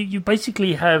you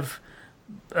basically have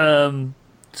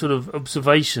sort of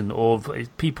observation of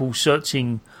people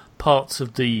searching parts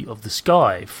of the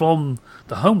sky from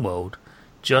the homeworld,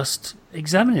 just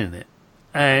examining it.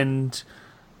 And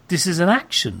this is an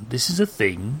action. This is a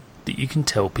thing that you can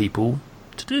tell people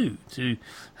to do. To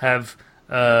have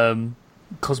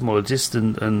cosmologists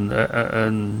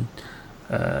and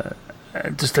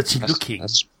just actually looking.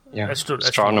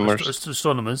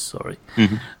 Astronomers, sorry.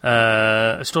 Mm-hmm.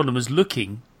 Astronomers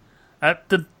looking at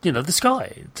the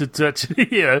sky to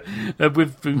actually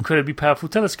with incredibly powerful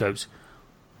telescopes.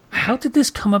 How did this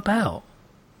come about?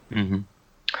 Mm-hmm.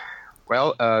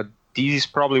 Well, this is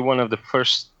probably one of the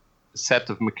first set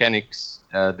of mechanics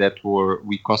that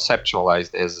we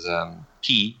conceptualized as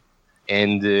key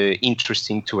and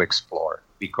interesting to explore,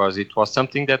 because it was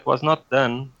something that was not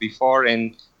done before,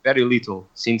 and very little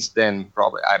since then.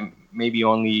 Probably, I'm maybe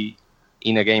only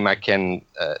in a game I can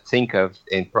think of,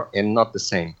 and not the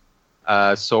same.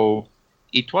 So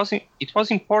it was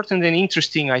important and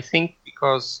interesting, I think,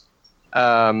 because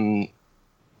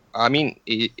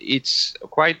it's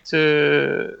quite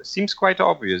seems quite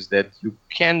obvious that you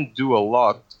can do a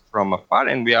lot from afar,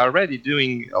 and we are already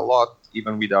doing a lot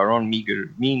even with our own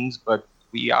meager means. But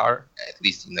we are, at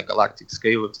least in the galactic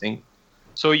scale of things.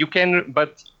 So you can,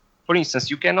 but for instance,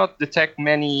 you cannot detect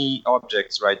many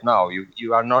objects right now.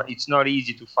 You are not. It's not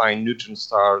easy to find neutron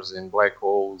stars and black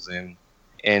holes and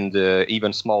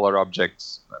even smaller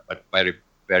objects, but very,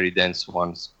 very dense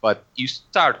ones. But you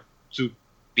start to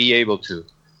be able to.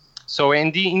 So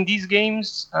in these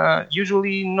games,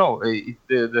 usually no,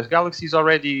 the galaxy is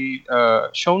already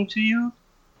shown to you,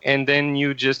 and then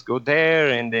you just go there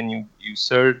and then you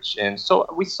search. And so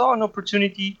we saw an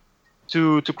opportunity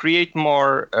to create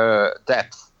more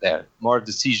depth there, more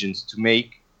decisions to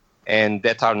make, and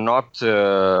that are not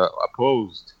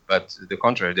opposed, but the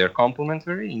contrary, they're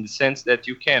complementary in the sense that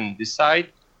you can decide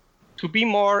to be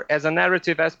more, as a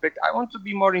narrative aspect, I want to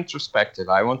be more introspective.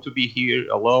 I want to be here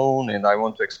alone and I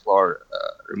want to explore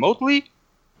remotely.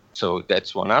 So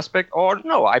that's one aspect. Or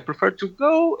no, I prefer to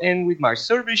go and with my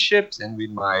service ships and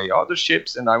with my other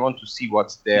ships, and I want to see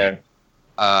what's there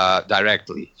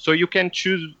directly. So you can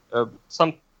choose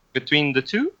some between the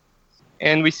two.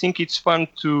 And we think it's fun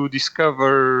to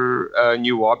discover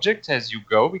new objects as you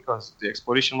go, because the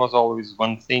exploration was always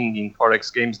one thing in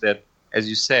 4X games that, as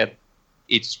you said,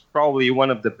 it's probably one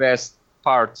of the best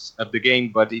parts of the game,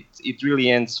 but it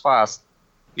really ends fast,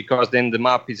 because then the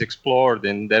map is explored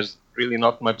and there's really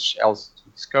not much else to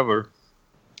discover.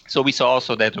 So we saw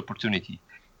also that opportunity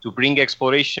to bring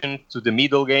exploration to the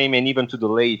middle game and even to the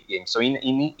late game. So in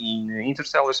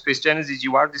Interstellar Space Genesis,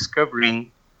 you are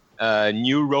discovering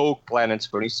new rogue planets,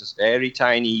 for instance, very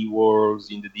tiny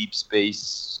worlds in the deep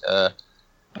space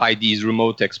by this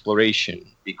remote exploration.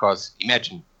 Because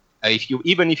imagine, if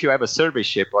you have a survey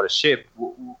ship or a ship,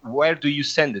 where do you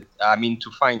send it? I mean, to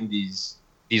find these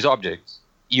objects,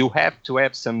 you have to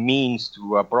have some means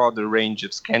to a broader range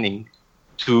of scanning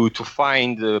to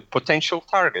find potential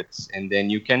targets, and then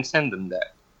you can send them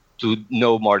there to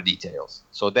know more details.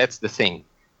 So that's the thing.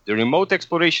 The remote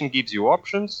exploration gives you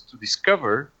options to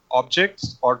discover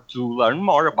objects or to learn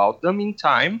more about them in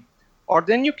time, or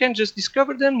then you can just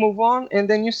discover them, move on, and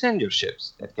then you send your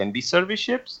ships. That can be survey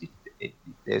ships. If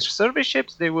there's survey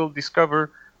ships, they will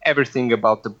discover everything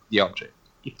about the object.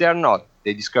 If they're not,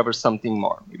 they discover something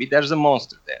more. Maybe there's a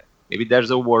monster there. Maybe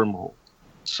there's a wormhole.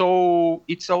 So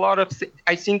it's a lot of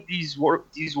I think these work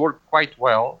quite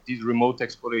well, this remote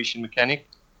exploration mechanic,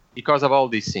 because of all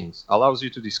these things. Allows you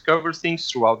to discover things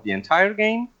throughout the entire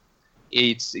game.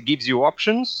 It gives you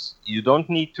options. You don't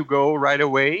need to go right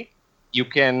away. You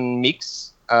can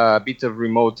mix a bit of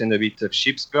remote and a bit of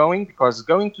ships going, because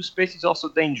going to space is also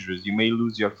dangerous. You may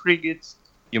lose your frigates,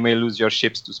 you may lose your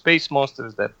ships to space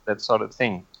monsters, that sort of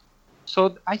thing.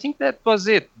 So I think that was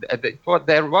it.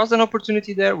 There was an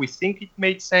opportunity there. We think it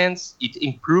made sense. It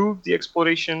improved the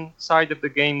exploration side of the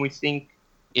game, we think,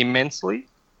 immensely,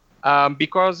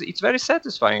 because it's very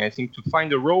satisfying, I think, to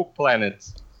find a rogue planet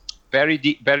very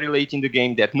late in the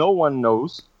game that no one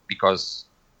knows, because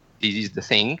this is the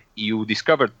thing you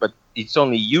discovered, but it's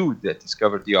only you that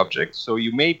discovered the object. So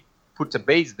you may put a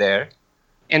base there,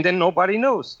 and then nobody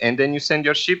knows. And then you send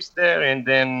your ships there, and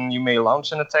then you may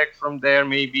launch an attack from there,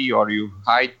 maybe, or you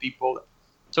hide people.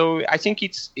 So I think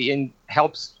it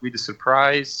helps with the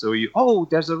surprise. So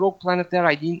there's a rogue planet there.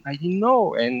 I didn't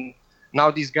know, and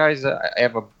Now these guys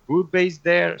have a good base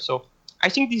there. So I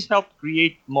think this helped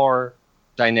create more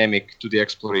dynamic to the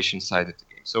exploration side of the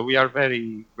game. So we are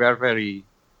very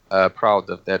proud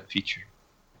of that feature.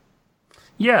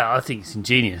 Yeah, I think it's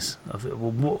ingenious.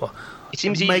 It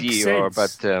seems makes easy, sense.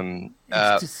 but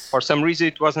for some reason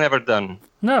it was never done.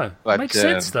 No, But, it makes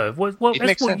sense though. it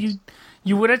makes sense.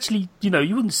 You would actually, you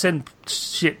wouldn't send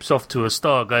ships off to a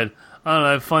star going, I don't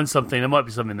know, find something. There might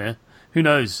be something there. Who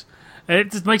knows? And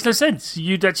it just makes no sense.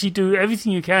 You'd actually do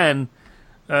everything you can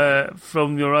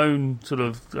from your own sort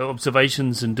of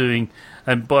observations and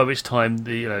by which time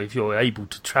if you're able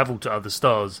to travel to other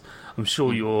stars, I'm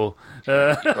sure you're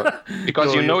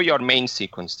because you know your main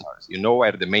sequence stars. You know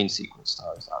where the main sequence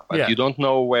stars are, but you don't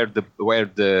know where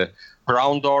the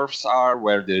brown dwarfs are,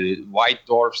 where the white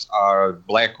dwarfs are,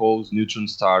 black holes, neutron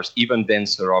stars, even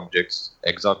denser objects,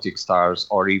 exotic stars,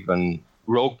 or even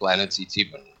rogue planets. It's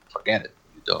even forget it.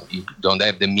 You don't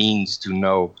have the means to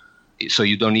know, so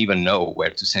you don't even know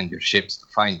where to send your ships to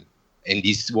find them. And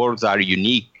these worlds are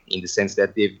unique in the sense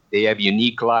that they have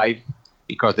unique life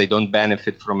because they don't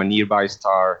benefit from a nearby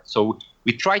star. So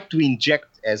we try to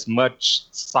inject as much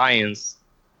science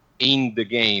in the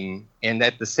game and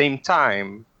at the same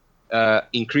time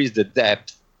increase the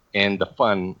depth and the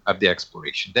fun of the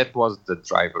exploration. That was the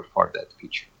driver for that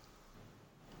feature.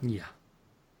 Yeah.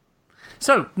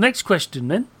 So, next question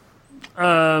then.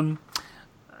 I've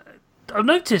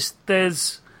noticed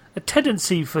there's a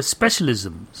tendency for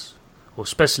specialisms or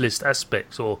specialist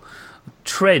aspects or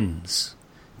trends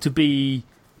to be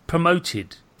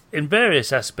promoted in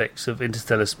various aspects of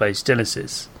interstellar space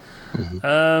genesis.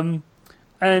 Mm-hmm.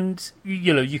 And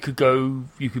you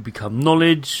could become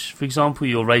knowledge, for example.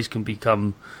 Your race can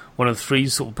become one of the three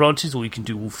sort of branches, or you can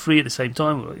do all three at the same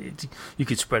time. You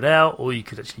could spread out, or you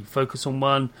could actually focus on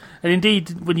one. And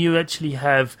indeed, when you actually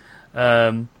have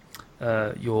your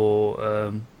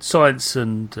science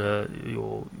and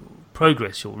your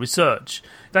progress, your research,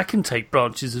 that can take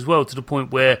branches as well, to the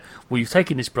point where you've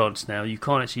taken this branch now, you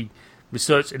can't actually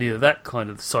research any of that kind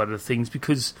of side of things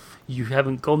because you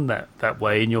haven't gone that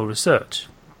way in your research.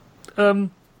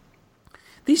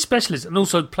 These specialists, and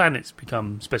also planets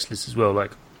become specialists as well,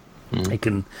 like they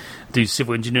can do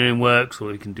civil engineering works,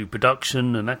 or they can do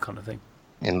production and that kind of thing.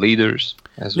 And leaders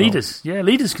as well.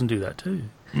 Leaders can do that too.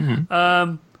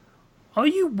 Mm-hmm. Are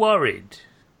you worried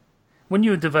when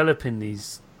you're developing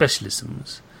these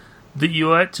specialisms that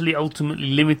you're actually ultimately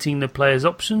limiting the player's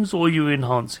options, or are you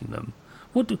enhancing them?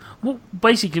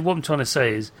 Basically what I'm trying to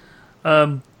say is,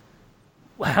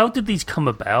 how did these come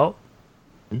about,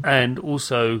 and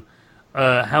also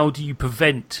how do you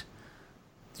prevent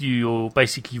you're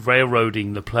basically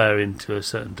railroading the player into a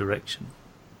certain direction?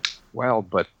 Well,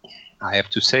 but I have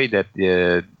to say that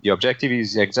the objective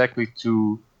is exactly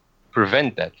to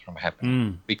prevent that from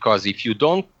happening. Because if you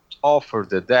don't offer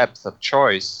the depth of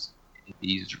choice,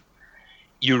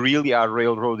 you really are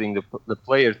railroading the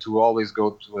player to always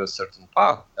go to a certain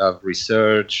path of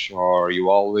research, or you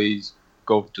always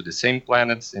go to the same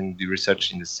planets and do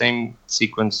research in the same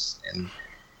sequence. And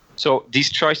so these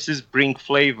choices bring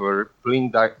flavor,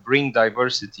 bring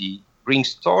diversity, bring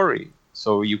story.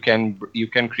 So you can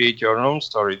create your own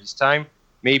story. This time,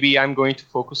 maybe I'm going to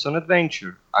focus on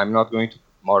adventure. I'm not going to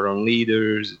more on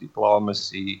leaders,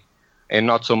 diplomacy, and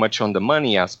not so much on the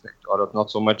money aspect, or not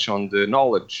so much on the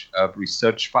knowledge of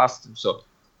research faster. So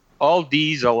all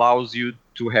these allows you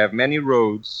to have many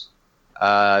roads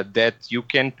that you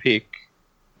can pick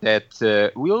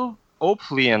that will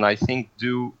hopefully, and I think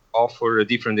do offer a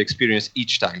different experience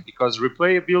each time, because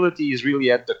replayability is really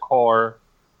at the core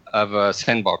of a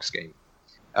sandbox game.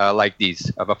 Like this,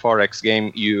 of a 4X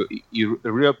game,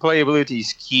 replayability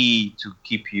is key to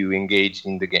keep you engaged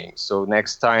in the game. So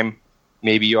next time,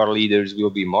 maybe your leaders will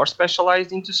be more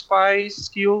specialized into spy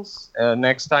skills.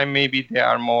 Next time, maybe they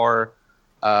are more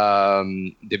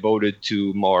devoted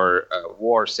to more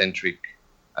war-centric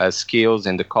skills,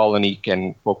 and the colony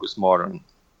can focus more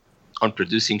on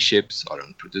producing ships or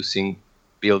on producing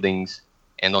buildings.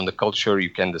 And on the culture, you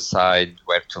can decide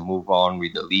where to move on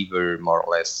with the lever, more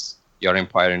or less, your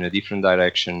empire in a different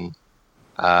direction.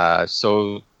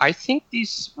 So I think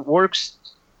this works.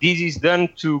 This is done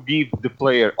to give the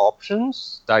player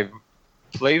options,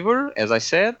 flavor, as I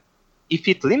said. If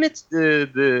it limits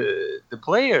the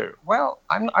player, well,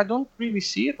 I don't really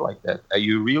see it like that.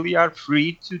 You really are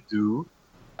free to do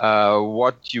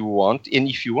what you want. And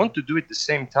if you want to do it at the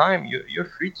same time, you're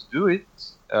free to do it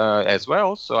as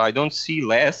well. So I don't see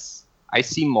less. I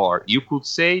see more. You could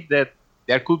say that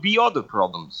there could be other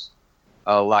problems.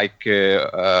 Like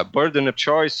burden of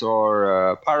choice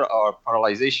or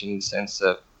paralyzation in the sense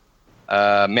of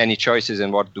many choices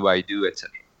and what do I do, etc.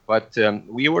 But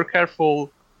we were careful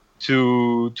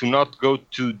to not go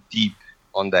too deep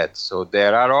on that. So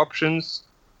there are options,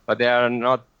 but there are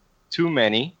not too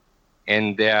many,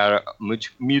 and they are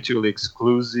mutually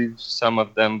exclusive, some of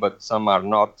them, but some are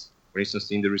not. For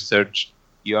instance, in the research,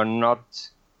 you're not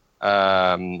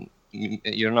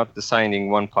deciding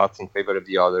one path in favor of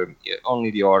the other,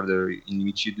 only the order in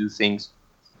which you do things.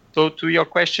 So to your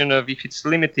question of if it's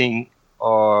limiting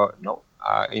or no,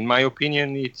 in my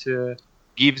opinion, it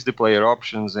gives the player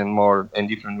options and more and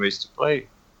different ways to play.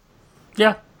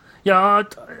 Yeah,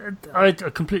 I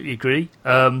completely agree.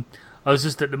 I was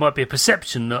just that there might be a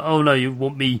perception that, oh no, you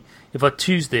want me, if I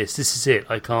choose this is it.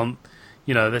 I can't,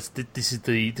 this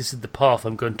is the path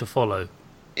I'm going to follow.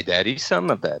 There is some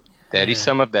of that. There is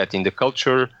some of that in the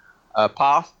culture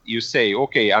path. You say,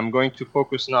 okay, I'm going to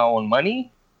focus now on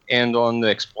money and on the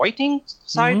exploiting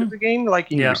side of the game,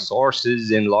 like in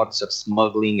resources and lots of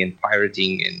smuggling and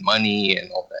pirating and money and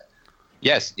all that.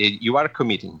 Yes, you are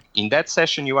committing. In that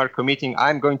session, you are committing,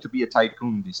 I'm going to be a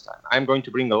tycoon this time. I'm going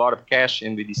to bring a lot of cash,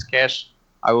 and with this cash,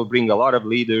 I will bring a lot of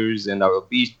leaders, and I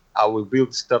will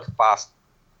build stuff fast,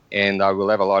 and I will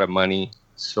have a lot of money.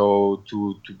 So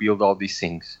to build all these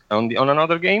things. On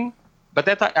another game, but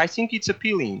that I think it's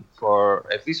appealing for,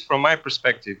 at least from my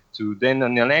perspective, to then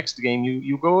on the next game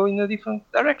you go in a different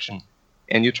direction,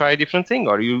 and you try a different thing,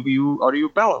 or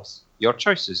you balance your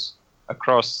choices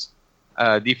across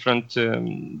different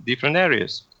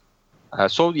areas.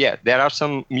 So there are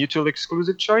some mutually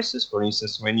exclusive choices. For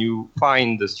instance, when you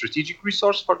find the strategic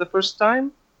resource for the first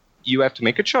time, you have to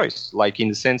make a choice. Like in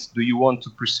the sense, do you want to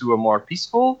pursue a more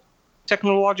peaceful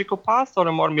technological path or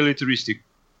a more militaristic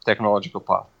technological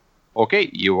path? Okay,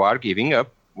 you are giving up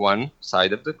one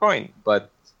side of the coin, but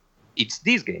it's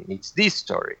this game, it's this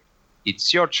story,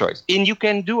 it's your choice, and you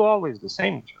can do always the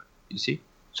same choice. You see.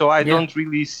 So I don't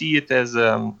really see it as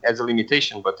a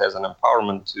limitation, but as an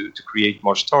empowerment to create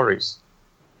more stories.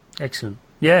 Excellent.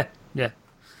 Yeah.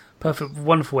 Perfect,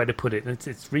 wonderful way to put it.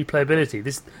 It's replayability.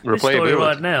 This story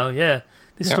right now,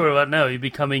 story right now, you're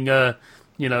becoming a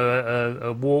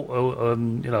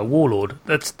warlord.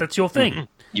 That's your thing. Mm-hmm.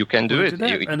 You can do it.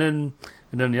 And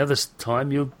then the other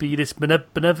time you'll be this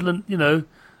benevolent,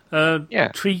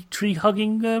 tree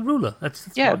hugging ruler. That's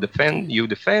You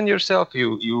defend yourself.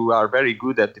 You are very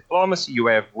good at diplomacy. You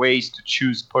have ways to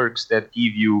choose perks that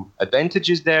give you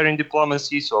advantages there in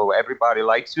diplomacy. So everybody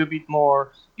likes you a bit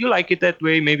more. You like it that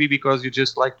way, maybe because you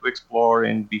just like to explore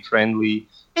and be friendly,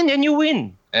 and then you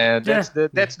win. That's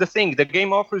the thing. The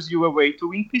game offers you a way to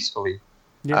win peacefully,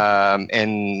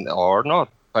 and or not.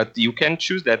 But you can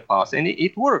choose that path, and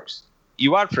it works.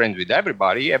 You are friends with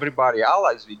everybody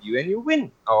allies with you, and you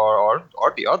win. Or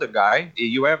the other guy,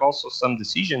 you have also some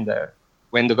decision there.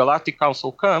 When the Galactic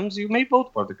Council comes, you may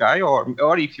vote for the guy,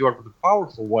 or if you are the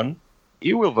powerful one,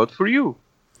 he will vote for you.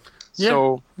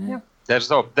 So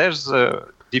there's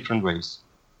different ways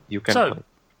you can play.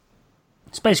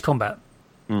 Space combat.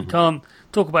 You can't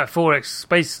talk about 4X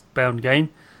space-bound game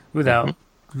without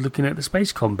looking at the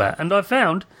space combat. And I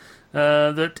found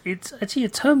that it's actually a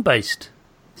turn-based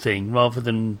thing rather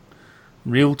than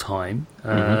real-time.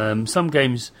 Some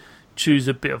games choose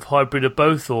a bit of hybrid of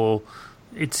both, or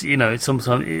it's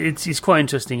sometimes it's quite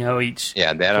interesting how each.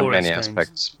 Yeah, there are many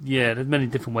aspects. Yeah, there's many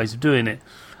different ways of doing it.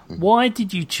 Why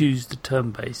did you choose the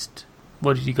turn-based?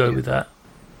 Why did you go with that?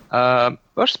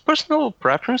 Personal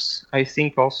preference, I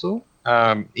think, also.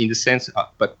 In the sense,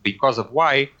 but because of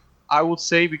why, I would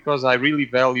say because I really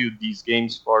value these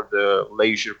games for the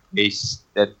leisure pace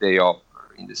that they offer.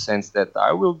 In the sense that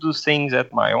I will do things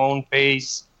at my own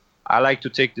pace. I like to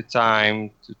take the time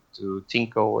to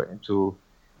tinkle and to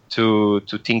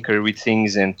tinker with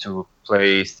things and to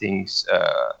play things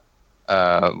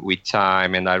with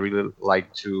time. And I really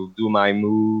like to do my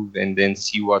move and then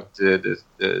see what the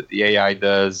AI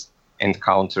does and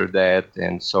counter that.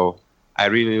 And so I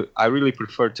really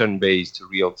prefer turn-based to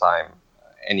real-time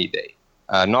any day,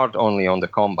 not only on the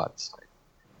combat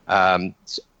side.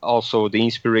 Also, the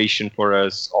inspiration for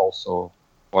us also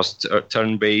was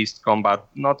turn-based combat,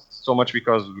 not so much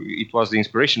because it was the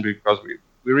inspiration, because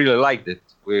we really liked it.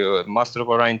 Master of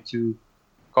Orion 2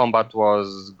 combat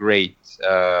was great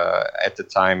at the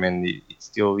time, and it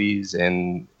still is,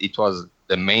 and it was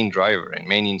the main driver and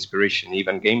main inspiration,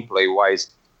 even gameplay-wise.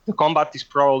 The combat is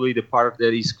probably the part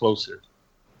that is closer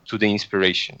to the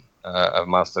inspiration of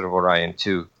Master of Orion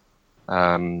 2.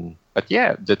 But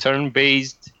yeah, the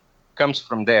turn-based comes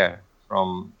from there,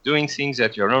 from doing things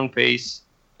at your own pace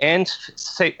and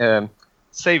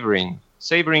savoring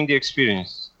the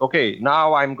experience. Okay,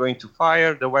 now I'm going to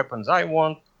fire the weapons I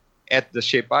want at the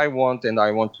shape I want, and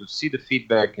I want to see the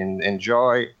feedback and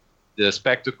enjoy the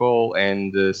spectacle,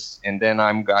 and then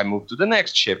I move to the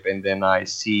next ship, and then I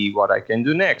see what I can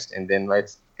do next, and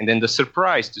then the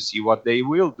surprise to see what they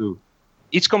will do.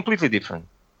 It's completely different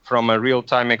from a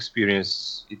real-time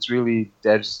experience. It's really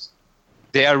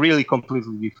they are really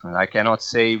completely different. I cannot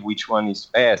say which one is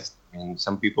best. I mean,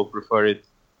 some people prefer it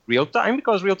real-time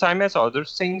because real-time has other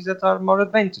things that are more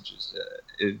advantageous.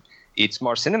 It's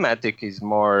more cinematic, it's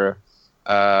more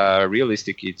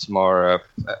realistic, it's more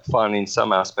fun in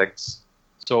some aspects.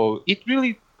 So it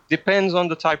really depends on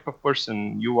the type of person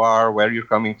you are, where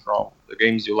you're coming from, the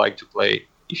games you like to play,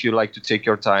 if you like to take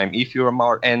your time, if you're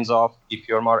more hands-off, if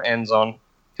you're more hands-on.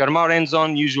 If you're more hands-on,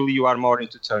 usually you are more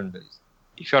into turn-based.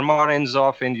 If you're more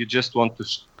hands-off and you just want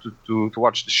to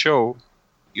watch the show,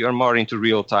 you're more into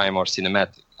real-time or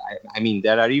cinematic. I mean,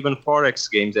 there are even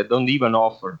Forex games that don't even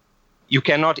offer. You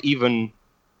cannot even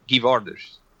give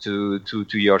orders to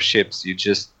your ships. You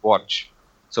just watch.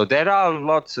 So there are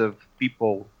lots of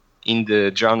people in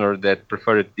the genre that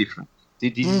prefer it different.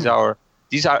 This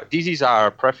is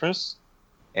our preference,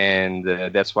 and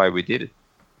that's why we did it.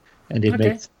 And it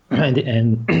makes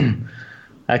and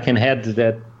I can add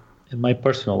that my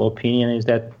personal opinion is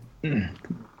that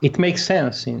it makes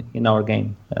sense in our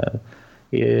game.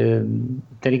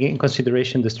 Taking in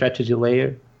consideration the strategy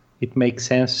layer, it makes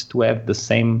sense to have the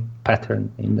same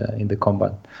pattern in the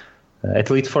combat. At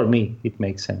least for me, it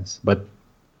makes sense. But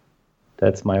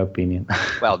that's my opinion.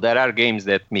 Well, there are games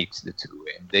that mix the two,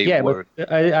 and they work.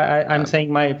 But I'm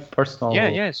saying my personal.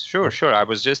 Yes, sure. I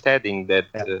was just adding that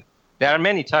there are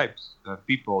many types of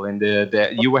people, and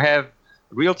you have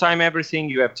real-time everything,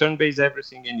 you have turn-based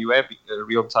everything, and you have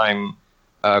real-time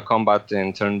combat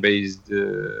and turn-based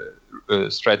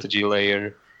strategy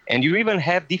layer. And you even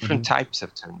have different types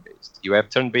of turn-based. You have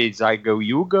turn-based I go,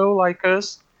 you go, like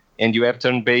us, and you have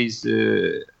turn-based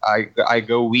I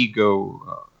go, we go.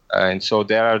 And so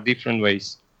there are different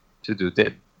ways to do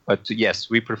that. But yes,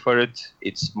 we prefer it.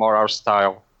 It's more our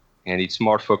style, and it's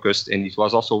more focused. And it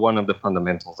was also one of the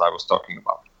fundamentals I was talking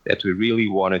about, that we really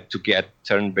wanted to get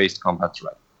turn-based combat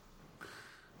right.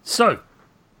 So,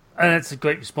 and that's a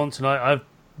great response, and I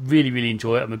really, really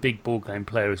enjoy it. I'm a big board game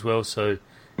player as well, so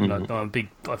you know,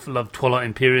 I love Twilight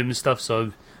Imperium and stuff,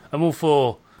 so I'm all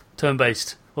for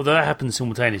turn-based, although that happens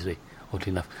simultaneously,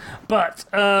 oddly enough. But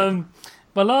my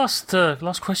last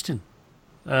question,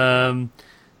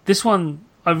 this one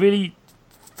I really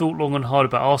thought long and hard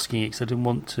about asking it because I didn't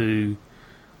want to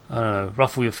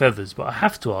ruffle your feathers, but I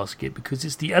have to ask it because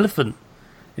it's the elephant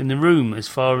in the room as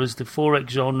far as the 4X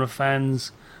genre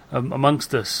fans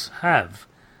amongst us have.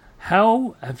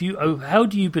 How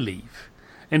do you believe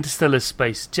Interstellar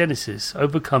Space Genesis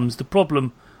overcomes the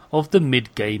problem of the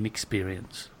mid-game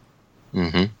experience?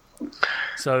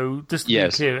 So, just to be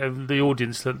clear, the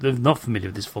audience that are not familiar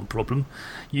with this problem,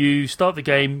 you start the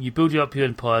game, you build up your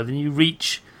empire, then you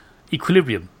reach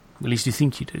equilibrium, at least you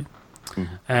think you do,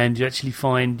 and you actually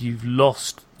find you've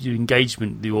lost your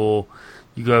engagement, you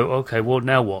go, okay, well,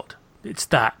 now what? It's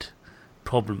that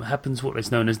problem. It happens what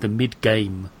is known as the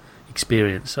mid-game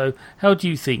experience. So, how do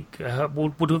you think?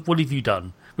 What have you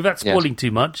done? Without spoiling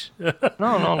too much.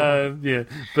 No.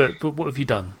 But what have you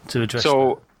done to address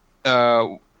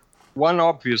that? One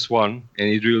obvious one, and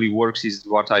it really works, is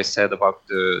what I said about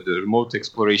the remote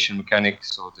exploration mechanic.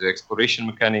 So the exploration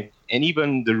mechanic and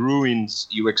even the ruins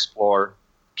you explore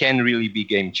can really be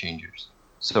game changers.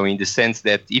 So in the sense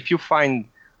that if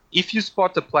you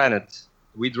spot a planet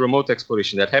with remote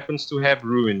exploration that happens to have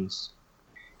ruins,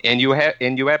 and you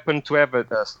happen to have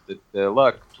the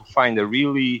luck to find a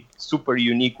really super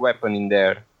unique weapon in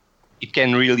there, it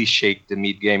can really shake the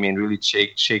mid game and really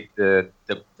shake the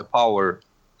power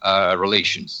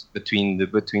relations between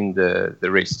the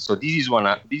races. So this is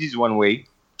one way.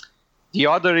 The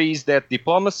other is that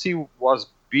diplomacy was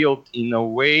built in a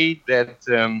way that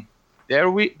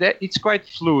that it's quite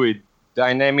fluid,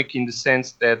 dynamic in the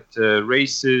sense that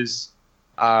races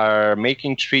are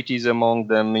making treaties among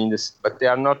them but they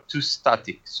are not too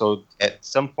static. So at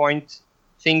some point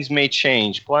things may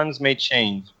change, plans may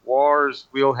change, wars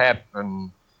will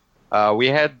happen.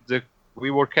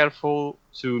 We were careful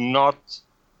to not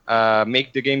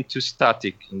make the game too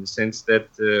static in the sense that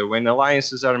when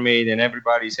alliances are made and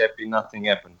everybody's happy, nothing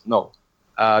happens. No,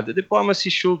 the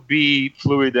diplomacy should be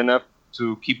fluid enough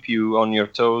to keep you on your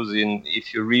toes. And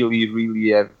if you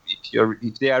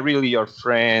if they are really your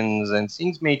friends, and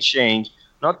things may change,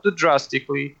 not too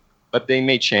drastically, but they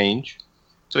may change.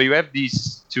 So you have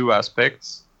these two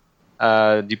aspects,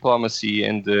 diplomacy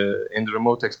and the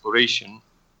remote exploration,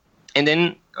 and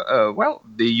then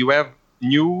you have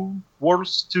new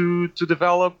worlds to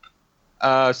develop.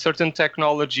 Certain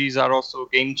technologies are also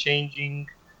game changing.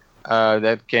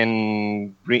 that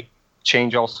can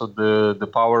change also the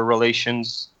power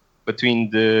relations between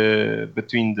the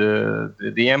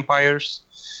empires.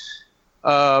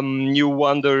 New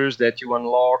wonders that you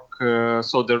unlock.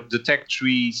 So the tech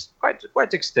tree is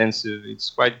quite extensive.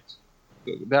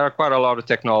 There are quite a lot of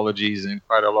technologies and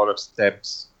quite a lot of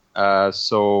steps.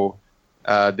 So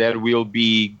there will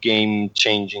be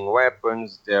game-changing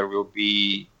weapons. There will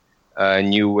be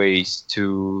new ways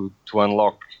to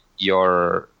unlock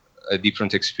your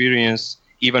different experience.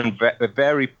 Even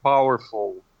very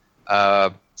powerful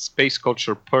space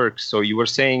culture perks. So you were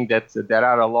saying that there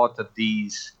are a lot of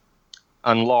these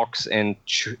unlocks and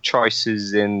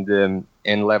choices and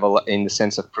level in the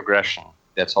sense of progression.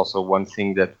 That's also one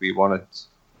thing that we wanted,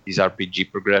 this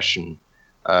RPG progression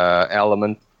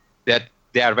element, that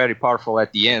they are very powerful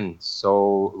at the end.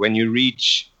 So when you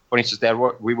reach, for instance,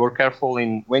 we were careful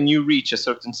in when you reach a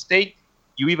certain state,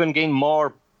 you even gain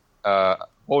more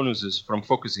bonuses from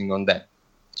focusing on that.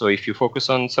 So if you focus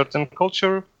on certain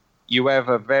culture, you have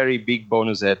a very big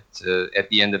bonus at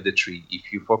the end of the tree.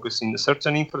 If you focus in a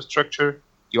certain infrastructure,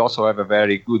 you also have a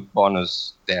very good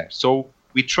bonus there. So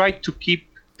we try to keep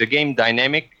the game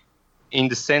dynamic in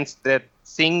the sense that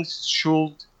things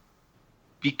should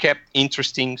be kept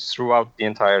interesting throughout the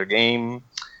entire game.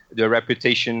 The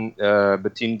reputation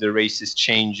between the races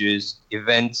changes.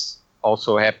 Events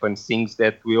also happen. Things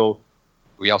that we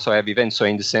also have events. So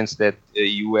in the sense that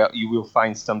you will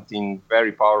find something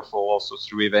very powerful also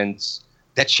through events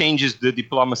that changes the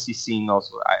diplomacy scene.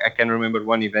 Also, I can remember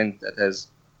one event that has,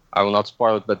 I will not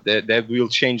spoil it, but that will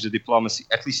change the diplomacy.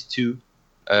 At least two.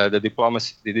 The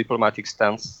diplomatic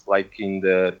stance, like in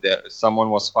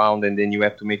someone was found and then you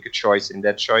have to make a choice, and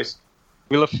that choice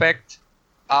will affect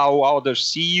how others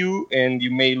see you, and you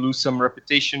may lose some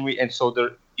reputation. And so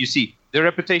you see the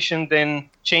reputation then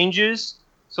changes.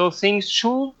 So things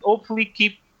should hopefully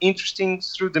keep interesting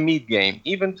through the mid game,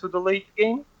 even to the late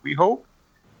game. We hope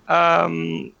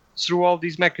through all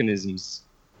these mechanisms,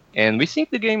 and we think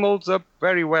the game holds up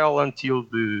very well until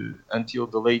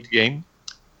the late game.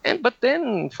 But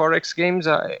then for X games,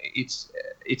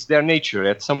 it's their nature.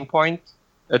 At some point,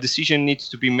 a decision needs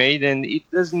to be made, and it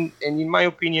doesn't. And in my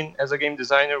opinion, as a game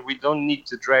designer, we don't need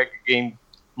to drag a game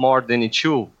more than it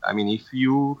should. I mean, if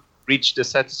you reach the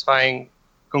satisfying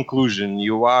conclusion,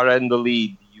 you are in the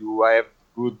lead, you have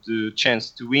good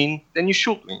chance to win, then you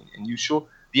should win, and you should.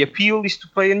 The appeal is to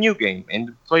play a new game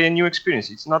and play a new experience.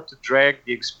 It's not to drag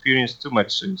the experience too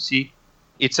much. So you see.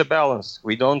 It's a balance.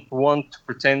 We don't want to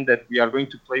pretend that we are going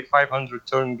to play 500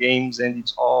 turn games and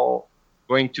it's all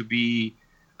going to be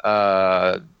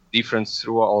different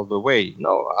through all the way.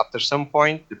 No, after some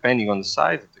point, depending on the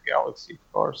size of the galaxy,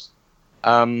 of course,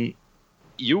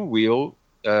 you will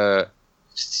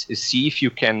see if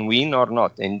you can win or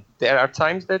not. And there are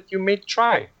times that you may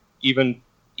try. Even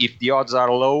if the odds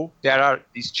are low, there are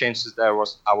these chances that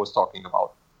I was talking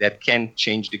about that can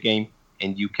change the game,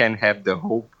 and you can have the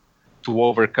hope to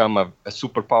overcome a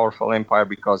super powerful empire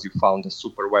because you found a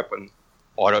super weapon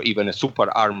or even a super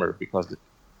armor. Because,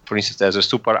 for instance, there's a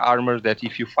super armor that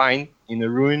if you find in a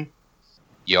ruin,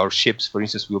 your ships, for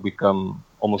instance, will become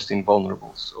almost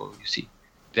invulnerable. So you see,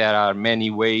 there are many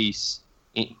ways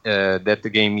that the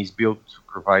game is built to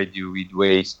provide you with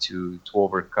ways to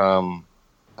overcome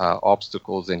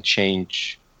obstacles and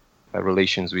change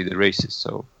relations with the races.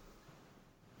 So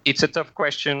it's a tough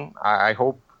question. I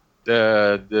hope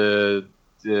the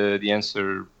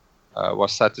answer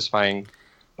was satisfying,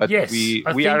 but yes,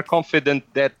 we are confident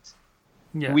that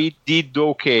we did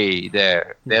okay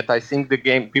there. That I think the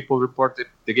game, people reported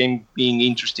the game being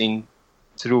interesting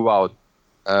throughout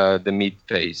the mid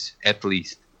phase, at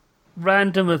least.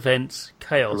 Random events,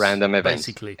 chaos. Random events,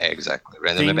 basically. Exactly,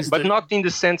 random events, but not in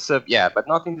the sense that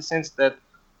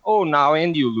now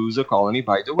and you lose a colony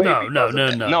by the way.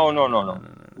 No.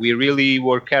 We really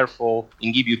were careful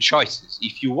and give you choices.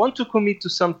 If you want to commit to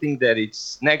something that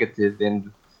it's negative,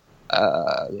 and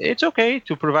it's okay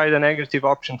to provide a negative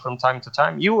option from time to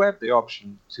time. You have the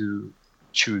option to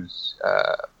choose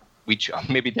which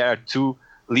maybe there are two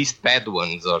least bad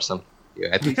ones or something.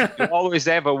 At least you always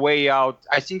have a way out.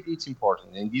 I think it's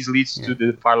important, and this leads to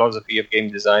the philosophy of game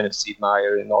design of Sid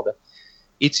Meier and all that.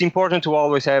 It's important to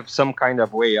always have some kind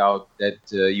of way out that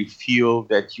you feel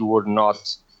that you were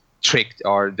not tricked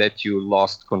or that you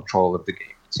lost control of the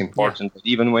game. It's important that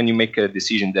even when you make a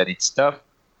decision that it's tough,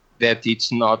 that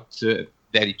it's not that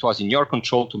it was in your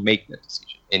control to make that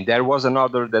decision. And there was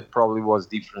another that probably was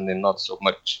different and not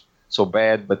so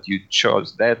bad, but you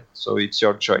chose that, so it's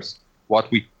your choice. What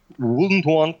we wouldn't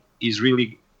want is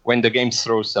really when the game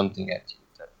throws something at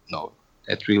you.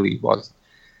 That really was.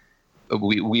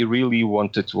 We really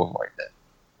wanted to avoid that.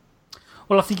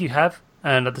 Well, I think you have,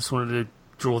 and I just wanted to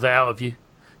draw that out of you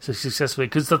so successfully,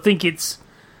 because I think it's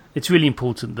really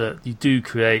important that you do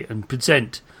create and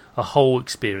present a whole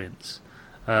experience.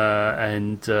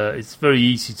 And it's very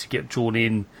easy to get drawn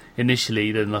in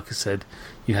initially. Then, like I said,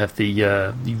 you have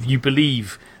the you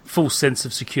believe false sense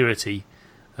of security,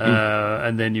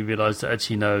 and then you realise that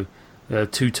actually no,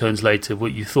 2 turns later,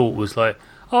 what you thought was like,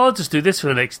 oh, I'll just do this for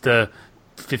the next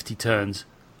 50 turns.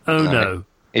 Oh no,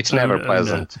 it's never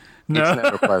pleasant. No. It's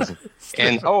never pleasant.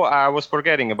 And I was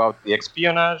forgetting about the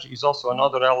espionage. Is also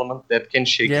another element that can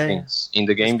shake things in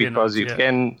the game, because you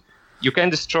can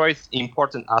destroy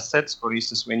important assets. For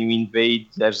instance, when you invade,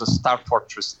 there's a star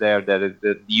fortress there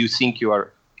that you think you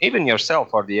are, even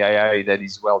yourself or the AI, that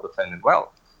is well defended.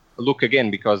 Well, look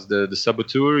again, because the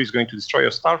saboteur is going to destroy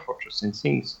your star fortress, and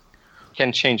things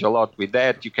can change a lot with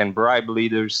that. You can bribe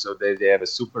leaders, so they have a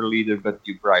super leader, but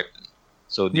you bribe them.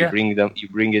 So you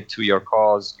bring it to your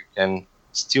cause. You can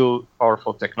steal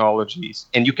powerful technologies,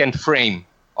 and you can frame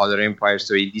other empires.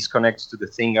 So it disconnects to the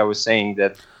thing I was saying,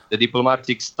 that the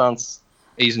diplomatic stance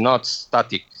is not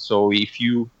static. So if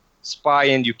you spy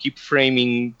and you keep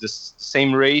framing the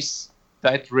same race,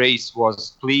 that race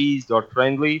was pleased or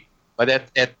friendly, but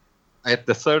at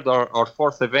the third or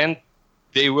fourth event,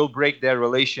 they will break their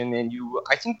relation, and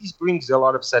I think this brings a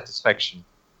lot of satisfaction.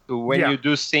 So when you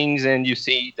do things and you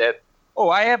see that,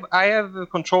 I have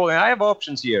control and I have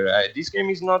options here. This game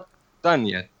is not done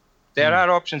yet. There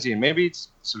are options here. Maybe it's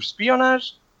through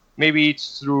espionage, maybe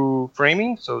it's through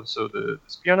framing, so the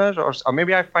espionage, or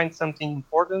maybe I find something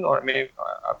important, or maybe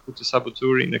I put the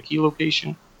saboteur in a key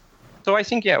location. So I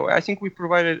think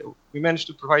we managed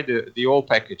to provide the whole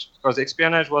package, because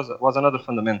espionage was another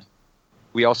fundamental.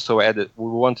 We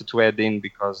wanted to add in,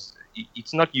 because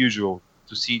it's not usual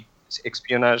to see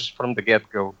espionage from the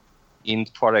get-go in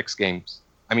 4X games.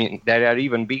 I mean, there are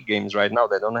even big games right now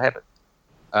that don't have it.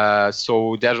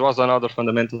 So there was another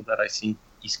fundamental that I think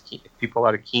is key. People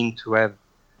are keen to have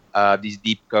this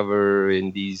deep cover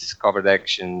and these covered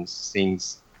actions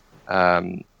things.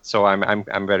 So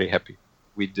I'm very happy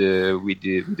with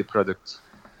the product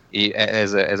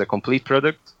as a complete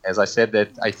product. As I said, that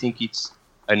I think it's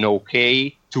an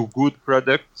okay to good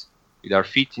product with our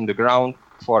feet in the ground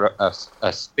for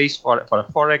a space for a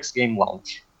 4X game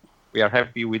launch. We are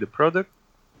happy with the product,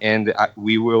 and it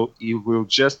will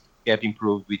just get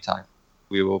improved with time.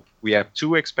 We have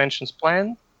 2 expansions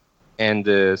planned, and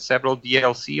several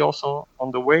DLC also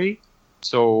on the way.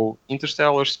 So the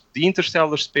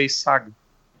Interstellar Space Saga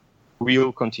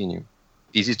will continue.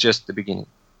 This is just the beginning.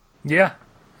 Yeah.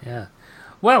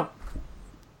 Well,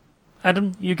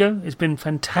 Adam, Hugo, it's been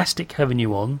fantastic having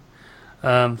you on.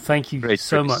 Thank you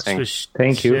so much for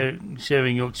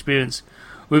sharing your experience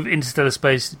with Interstellar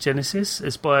Space Genesis.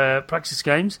 It's by Praxis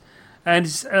Games. And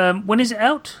when is it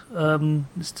out?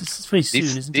 It's very soon,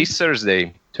 isn't it? This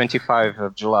Thursday, 25th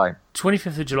of July.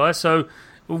 25th of July. So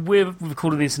we're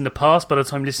recording this in the past. By the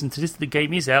time you listen to this, the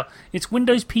game is out. It's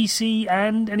Windows, PC,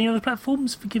 and any other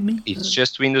platforms? Forgive me. It's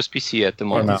just Windows PC at the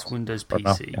moment. It's Windows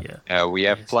PC, we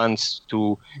have plans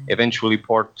to eventually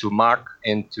port to Mac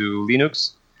and to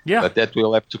Linux. Yeah. But that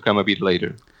will have to come a bit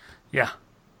later. Yeah.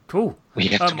 Cool. We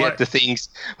have to get the things.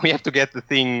 We have to get the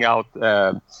thing out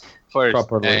first.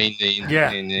 Properly.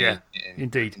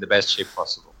 Indeed. In the best shape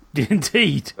possible.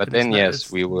 Indeed. But then,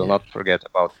 we will not forget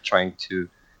about trying to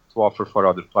offer for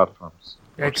other platforms.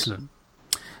 Excellent.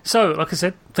 So, like I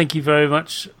said, thank you very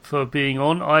much for being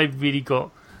on. I really got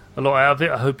a lot out of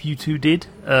it. I hope you two did.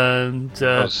 And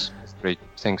that was great.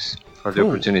 Thanks for the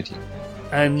opportunity.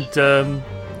 And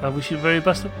I wish you the very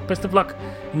best of luck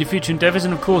in your future endeavours.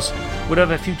 And, of course,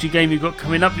 whatever future game you've got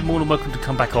coming up, you're more than welcome to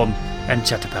come back on and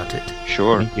chat about it.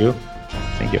 Sure.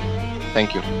 Thank you.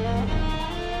 Thank you.